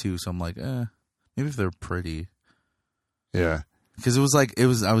ugly too. So I'm like, maybe if they're pretty. Yeah, Because it was like I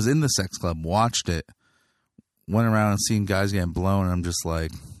was in the sex club, watched it, went around and seen guys getting blown, and I'm just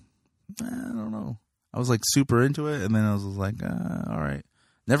like, I don't know. I was like super into it, and then I was like, all right.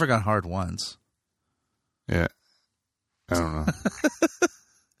 Never got hard once. yeah. I don't know.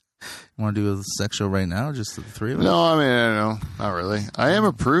 Want to do a sex show right now, just the three of us? No, I mean, I don't know. Not really. I am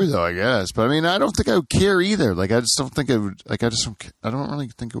a prude, though, I guess. But I mean, I don't think I would care either. Like, I just don't think it would. Like, I don't really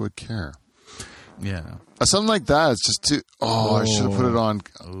think it would care. Yeah. Something like that. It's just too. Oh, I should have put it on.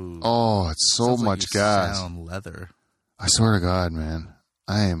 Ooh. Oh, it's so Sounds like much you gas. sound leather. I swear to God, man,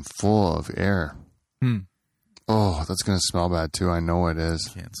 I am full of air. Oh, that's gonna smell bad too. I know it is.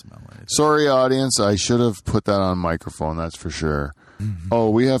 Can't smell it. Sorry, audience. I should have put that on microphone. That's for sure. Oh,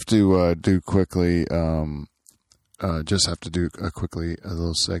 we have to do quickly. Just have to do quickly a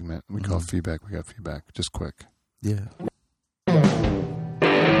little segment we call feedback. We got feedback. Just quick. Yeah.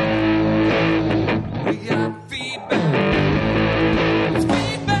 We got feedback. It's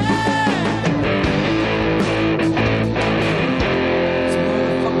feedback. It's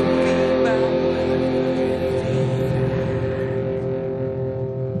motherfucking feedback.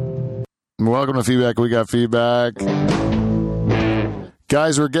 Welcome to feedback. We got feedback.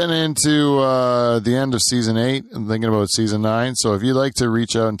 Guys, we're getting into the end of season 8 and thinking about season 9. So if you'd like to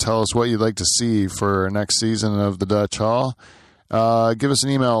reach out and tell us what you'd like to see for next season of the Dutch Hall, give us an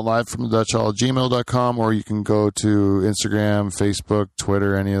email, livefromthedutchhall@gmail.com, or you can go to Instagram, Facebook,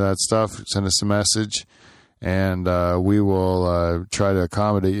 Twitter, any of that stuff. Send us a message, and we will try to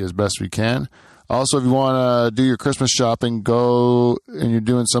accommodate you as best we can. Also, if you want to do your Christmas shopping, go, and you're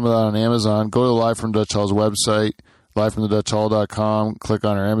doing some of that on Amazon, go to the Live from Dutch Hall's website, livefromthedutchhall.com, click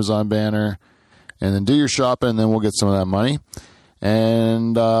on our Amazon banner, and then do your shopping, and then we'll get some of that money.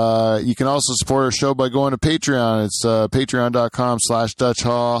 And you can also support our show by going to Patreon. It's patreon.com/Dutch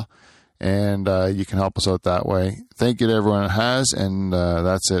Hall, and you can help us out that way. Thank you to everyone that has, and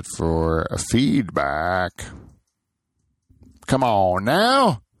that's it for feedback. Come on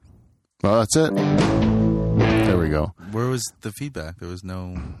now. Well, that's it. There we go. Where was the feedback? There was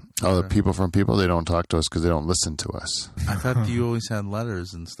no... Oh, the people from people, they don't talk to us because they don't listen to us. I thought you always had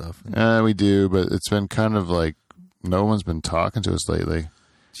letters and stuff. We do, but it's been kind of like no one's been talking to us lately.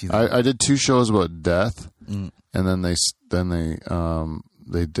 I did 2 shows about death, and then they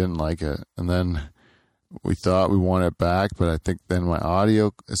didn't like it, and then we thought we wanted it back, but I think then my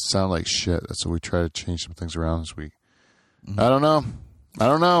audio, it sounded like shit, so we tried to change some things around this week. I don't know,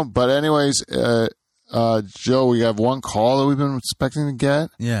 but anyways, Joe, we have one call that we've been expecting to get.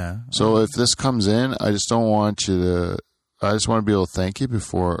 Yeah. So if this comes in, I just don't want you to. I just want to be able to thank you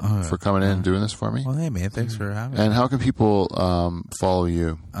for coming in and doing this for me. Well, hey, man, thanks for having me. And how can people follow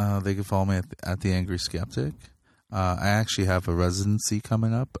you? They can follow me at The Angry Skeptic. I actually have a residency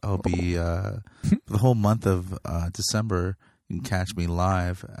coming up. I'll be the whole month of December. You can catch me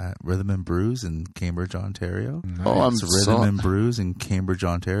live at Rhythm and Brews in Cambridge, Ontario. Nice. Oh, it's Rhythm and Brews in Cambridge,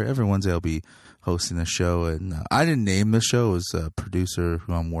 Ontario. Every Wednesday I'll be hosting the show, and I didn't name the show. It was a producer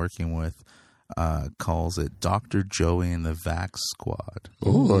who I'm working with calls it Dr. Joey and the Vax Squad.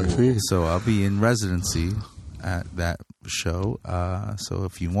 Oh, I see. So I'll be in residency at that show. So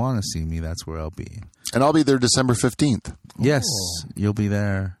if you want to see me, that's where I'll be. And I'll be there December 15th. Yes, you'll be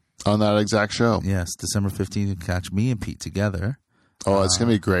there. On that exact show. Yes, December 15th, you can catch me and Pete together. Oh, it's going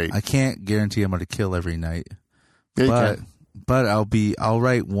to be great. I can't guarantee I'm going to kill every night. Yeah, you can. But I'll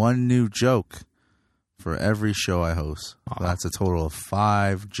write one new joke for every show I host. So that's a total of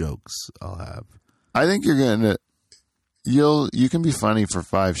 5 jokes I'll have. I think you're going to, you can be funny for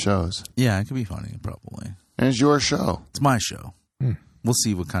 5 shows. Yeah, it can be funny, probably. And it's your show. It's my show. We'll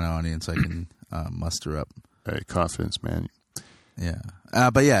see what kind of audience I can muster up. Hey, confidence, man. Yeah.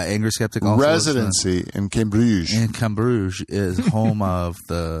 But yeah, Angry Skeptic also residency in Cambridge. In Cambridge is home of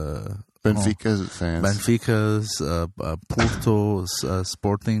the Benfica fans. Benfica's, Porto,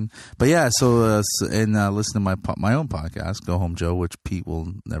 Sporting. But yeah, so listen to my own podcast, Go Home Joe, which Pete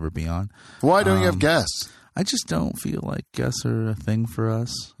will never be on. Why don't you have guests? I just don't feel like guests are a thing for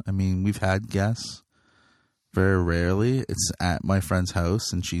us. I mean, we've had guests very rarely. It's at my friend's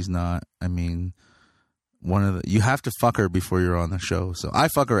house, and she's not. I mean, you have to fuck her before you're on the show. So I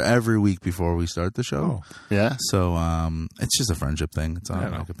fuck her every week before we start the show. Oh. Yeah. So it's just a friendship thing. It's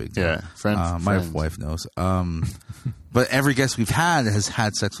not like a big deal. Yeah, friends. My wife knows. But every guest we've had has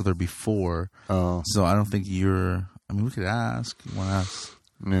had sex with her before. Oh. So I don't think you're. I mean, we could ask. You want to ask?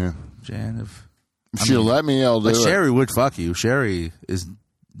 Yeah. Jan, if she'll let me, I'll do it. Sherry would fuck you. Sherry is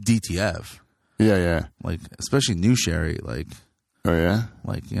DTF. Yeah. Like, especially new Sherry. Like. Oh yeah.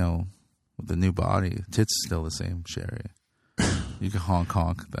 Like, with the new body, tits still the same, Sherry. You can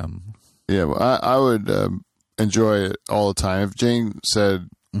honk them. Yeah, well, I would enjoy it all the time. If Jane said,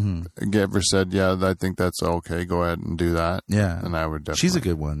 ever said, yeah, I think that's okay, go ahead and do that. Yeah. And I would definitely. She's a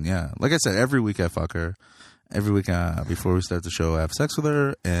good one, yeah. Like I said, every week I fuck her. Every week before we start the show, I have sex with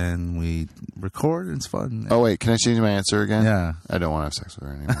her, and we record, and it's fun. Oh, wait, can I change my answer again? Yeah. I don't want to have sex with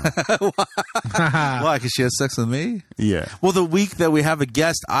her anymore. Why? Because she has sex with me? Yeah. Well, the week that we have a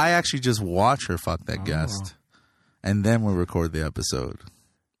guest, I actually just watch her fuck that guest, and then we record the episode.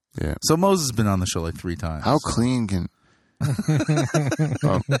 Yeah. So Moses has been on the show like 3 times. How clean can...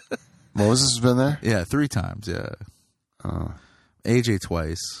 Moses has been there? Yeah, 3 times, yeah. AJ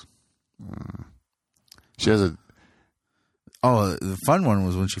twice. She has a... Oh, the fun one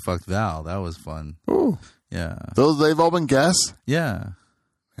was when she fucked Val. That was fun. Ooh. Yeah. They've all been guests? Yeah.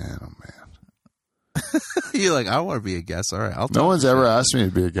 Man, oh, man. You're like, I want to be a guest. All right, I'll No one's ever asked me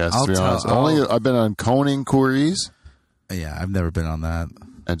to be a guest, to be honest. I've been on Coning Queries. Yeah, I've never been on that.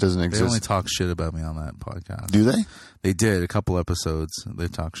 It doesn't They exist. only talk shit about me on that podcast. Do they? They did a couple episodes. They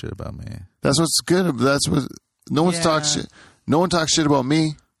talk shit about me. That's what's good. That's what... No one's talks shit. No one talks shit about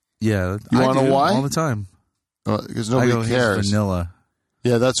me. Yeah. You I want to do know why? all the time. Because nobody I go, cares. "He's vanilla."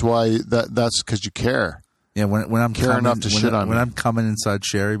 Yeah, that's why. That's because you care. Yeah, when I'm Care coming, enough to shit on when me. I'm coming inside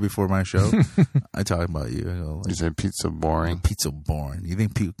Sherry before my show, I talk about you. I go, You like, say pizza boring. pizza boring. You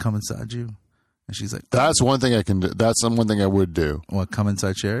think people come inside you? And she's like, That's one thing I can do. That's one thing I would do. what, come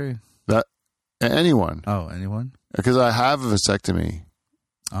inside Sherry? That anyone, Oh, anyone? because I have a vasectomy.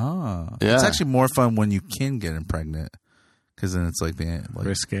 Oh. Yeah. It's actually more fun when you can get impregnant. Because then it's like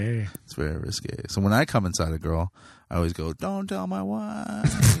Risque. it's very risque. So when I come inside a girl, I always go, "Don't tell my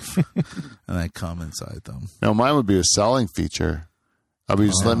wife," and I come inside them. Now mine would be a selling feature. I'll be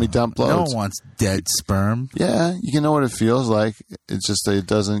just let me dump No loads. one wants dead sperm. Yeah, you can know what it feels like. It's just that it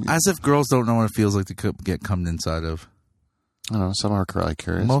doesn't. As if girls don't know what it feels like to get cummed inside of. I don't know. Some are probably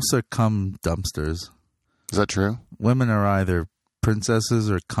curious. Most are cum dumpsters. Is that true? Women are either princesses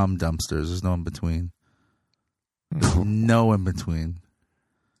or cum dumpsters. There's no in between. No in between.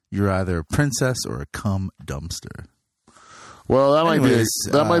 You're either a princess or a cum dumpster. Well, that Anyways,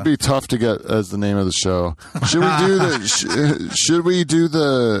 might be tough to get as the name of the show. Should we do should we do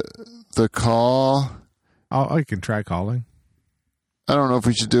the call? I can try calling. I don't know if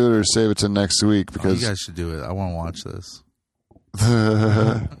we should do it or save it to next week Oh, because you guys should do it. I want to watch this.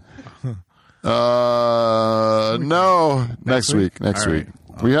 no, next week. Next All week.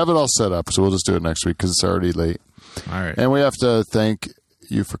 right. We have it all set up, so we'll just do it next week because it's already late. All right. And we have to thank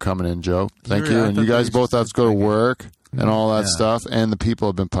you for coming in, Joe. Thank you. I And thought you guys you both have to go to work and all that Yeah. stuff. And the people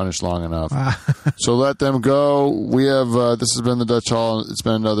have been punished long enough. So let them go. We have, this has been the Dutch Hall. It's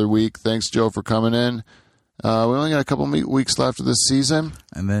been another week. Thanks, Joe, for coming in. We only got a couple weeks left of this season.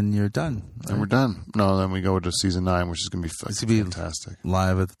 And then you're done. And we're done. No, then we go to season 9, which is going to be It's gonna be fantastic.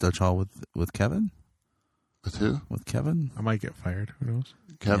 live at the Dutch Hall with Kevin. With who? With Kevin. I might get fired. Who knows?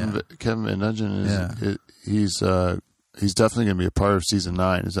 Kevin Van Dungen is he's definitely going to be a part of season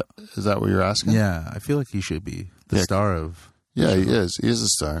 9. Is that what you're asking? Yeah, I feel like he should be the Yeah. star of. Yeah, he is. He is a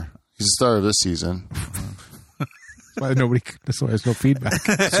star. He's a star of this season. That's why there's no feedback.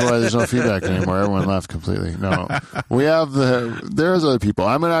 That's why there's no feedback anymore. Everyone left completely. No, we have there's other people.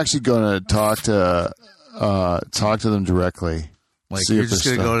 I'm actually going to talk to them directly. Like See you're if just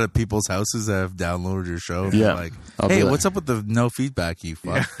there's gonna stuff. go to people's houses that have downloaded your show. and Yeah. Like, I'll be hey, like- what's up with the no feedback? You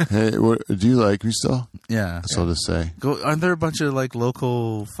fuck. Hey, do you like me still? Yeah. That's what I'll just say. Go. Aren't there a bunch of like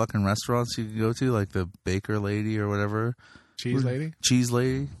local fucking restaurants you can go to, like the Baker Lady or whatever, Cheese lady? Cheese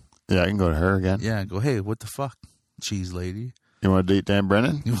Lady? Yeah, I can go to her again. Yeah. Go. Hey, what the fuck, Cheese Lady? You want to date Dan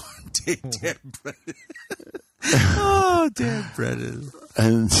Brennan? You want to date Dan Brennan? Oh, Dan Brennan.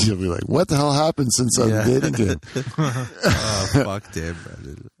 And she'll be like, "What the hell happened since I'm Yeah. dating him?" Oh, fuck Dan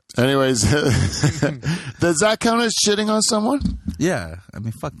Brennan. Anyways, does that count as shitting on someone? Yeah. I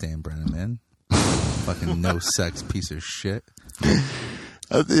mean, fuck Dan Brennan, man. Fucking no sex piece of shit.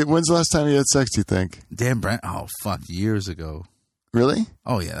 When's the last time you had sex? Do you think? Dan Brennan. Oh, fuck. Years ago. Really?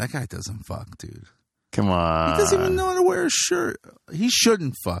 Oh, yeah. That guy doesn't fuck, dude. Come on. He doesn't even know how to wear a shirt. He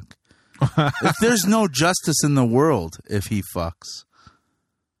shouldn't fuck. If there's no justice in the world if he fucks.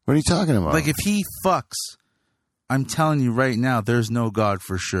 What are you talking about? Like, if he fucks, I'm telling you right now, there's no God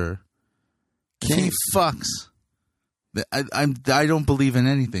for sure. If he fucks, I don't believe in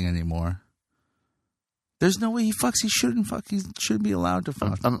anything anymore. There's no way he fucks. He shouldn't fuck. He shouldn't be allowed to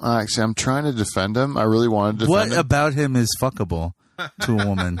fuck. I'm trying to defend him. I really wanted to defend What him. about him is fuckable to a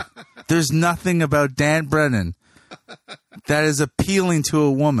woman? There's nothing about Dan Brennan that is appealing to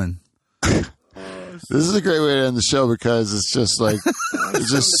a woman. This is a great way to end the show because it's just like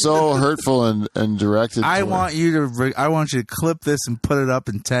it's just so hurtful and directed. I toward- want you to clip this and put it up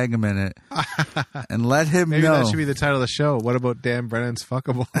and tag him in it, and let him Maybe know. that should be the title of the show. What about Dan Brennan's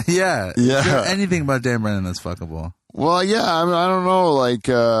fuckable? Yeah, Yeah. Is there anything about Dan Brennan that's fuckable? Well, yeah. I mean, I don't know. Like,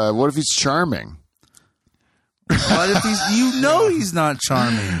 what if he's charming? But if he's not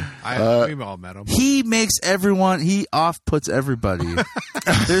charming. We've all met him. He makes everyone. He off puts everybody.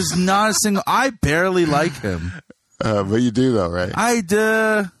 There's not a single. I barely like him. But you do though, right? I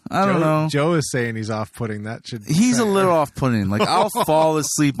don't know. Joe is saying he's off-putting. That should. He's a little off-putting. Like, I'll fall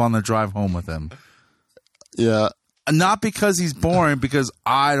asleep on the drive home with him. Yeah. Not because he's boring, because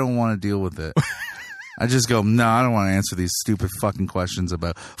I don't want to deal with it. I just go, no, I don't want to answer these stupid fucking questions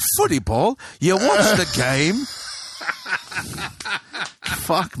about footy ball. You watch the game.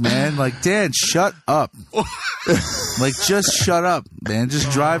 Fuck, man. Like, Dan, shut up. Like, just shut up, man.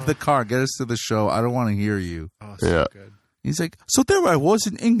 Just drive the car. Get us to the show. I don't want to hear you. Oh, Yeah. good. He's like, so there I was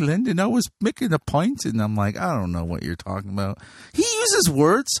in England, and I was making a pint, and I'm like, I don't know what you're talking about. He uses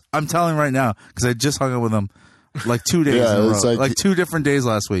words. I'm telling you right now, because I just hung out with him like 2 days Yeah, in a row, it's like 2 different days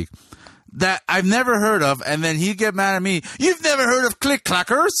last week, that I've never heard of, and then he'd get mad at me. You've never heard of Click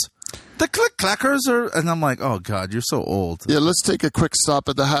Clackers? The Click Clackers are, and I'm like, oh God, you're so old. Yeah, let's take a quick stop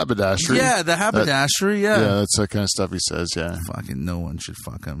at the haberdashery. Yeah, the haberdashery. Yeah, that's the kind of stuff he says. Yeah. Fucking no one should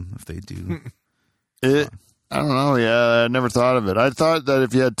fuck him if they do. I don't know. Yeah, I never thought of it. I thought that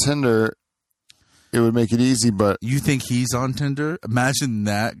if you had Tinder, it would make it easy. But You think he's on Tinder? Imagine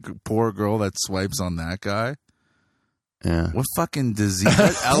that poor girl that swipes on that guy. yeah, What fucking disease?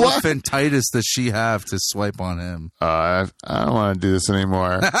 What elephantitis does she have to swipe on him? I don't want to do this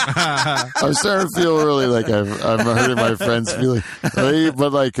anymore. I'm starting to feel really like I'm hurting my friend's feeling.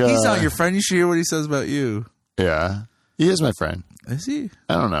 But like, He's not your friend. You should hear what he says about you. yeah, he is my friend. Is he?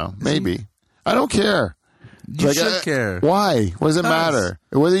 I don't know. Maybe I don't care. You Like, should care. Why? What does it Because- matter?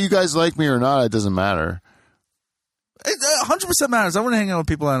 Whether you guys like me or not, it doesn't matter. It 100% matters. I want to hang out with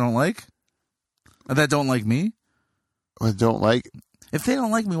people I don't like. That don't like me. I don't like. If they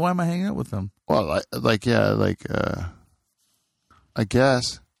don't like me, why am I hanging out with them? Well, I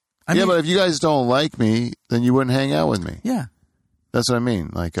guess. I mean, But if you guys don't like me, then you wouldn't hang out with me. yeah. That's what I mean.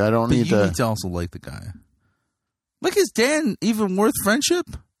 Like, I don't But need you to. need to also like the guy. Like, is Dan even worth friendship?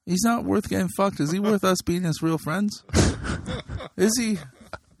 He's not worth getting fucked. Is he worth us being his real friends? Is he?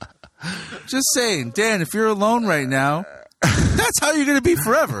 Just saying, Dan, if you're alone right now, that's how you're going to be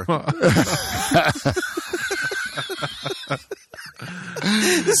forever.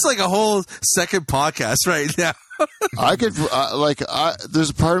 This is like a whole second podcast right now. I could there's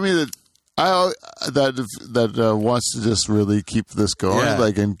a part of me that wants to just really keep this going, Yeah.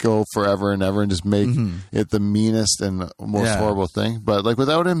 like, and go forever and ever, and just make it the meanest and most Yeah. horrible thing. But like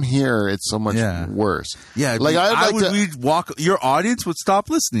without him here, it's so much Yeah. worse. Yeah, Like, I'd like to- we'd walk. Your audience would stop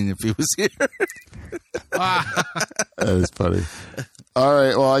listening if he was here. That is funny. All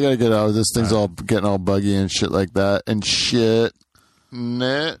right, well, I gotta get out. This thing's all getting all buggy and shit like that and shit.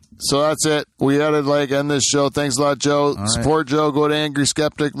 Nah. So that's it. We gotta end this show. Thanks a lot, Joe. right. Support Joe. Go to Angry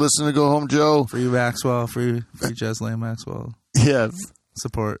Skeptic. Listen to Go Home Joe. Free Maxwell, free Jazz Lane Maxwell. Yes.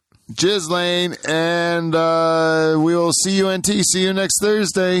 Support. Jizz Lane, and we will see you, NT. See you next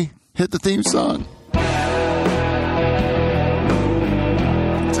Thursday. Hit the theme song.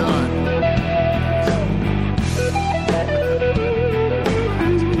 Done.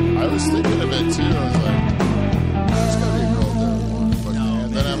 I was thinking of it too. I was like, there's gotta be a girl there.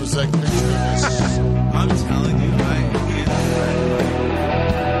 And then I was like, picturing this. I'm telling you,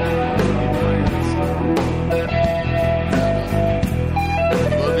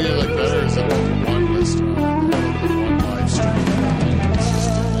 What would be better is if one restaurant, one live stream.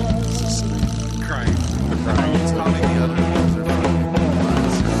 It's just Crying. probably the other ones are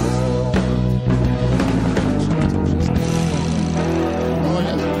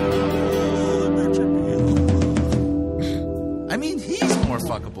I mean, he's more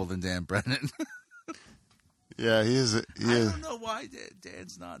fuckable than Dan Brennan. Yeah, he is. I don't know why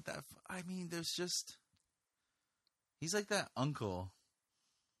Dan's not that. I mean, there's just he's like that uncle,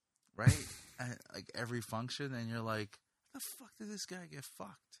 right? At like every function, and you're like, "The fuck did this guy get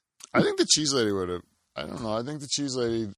fucked?" I think the cheese lady would have. I don't know. I think the cheese lady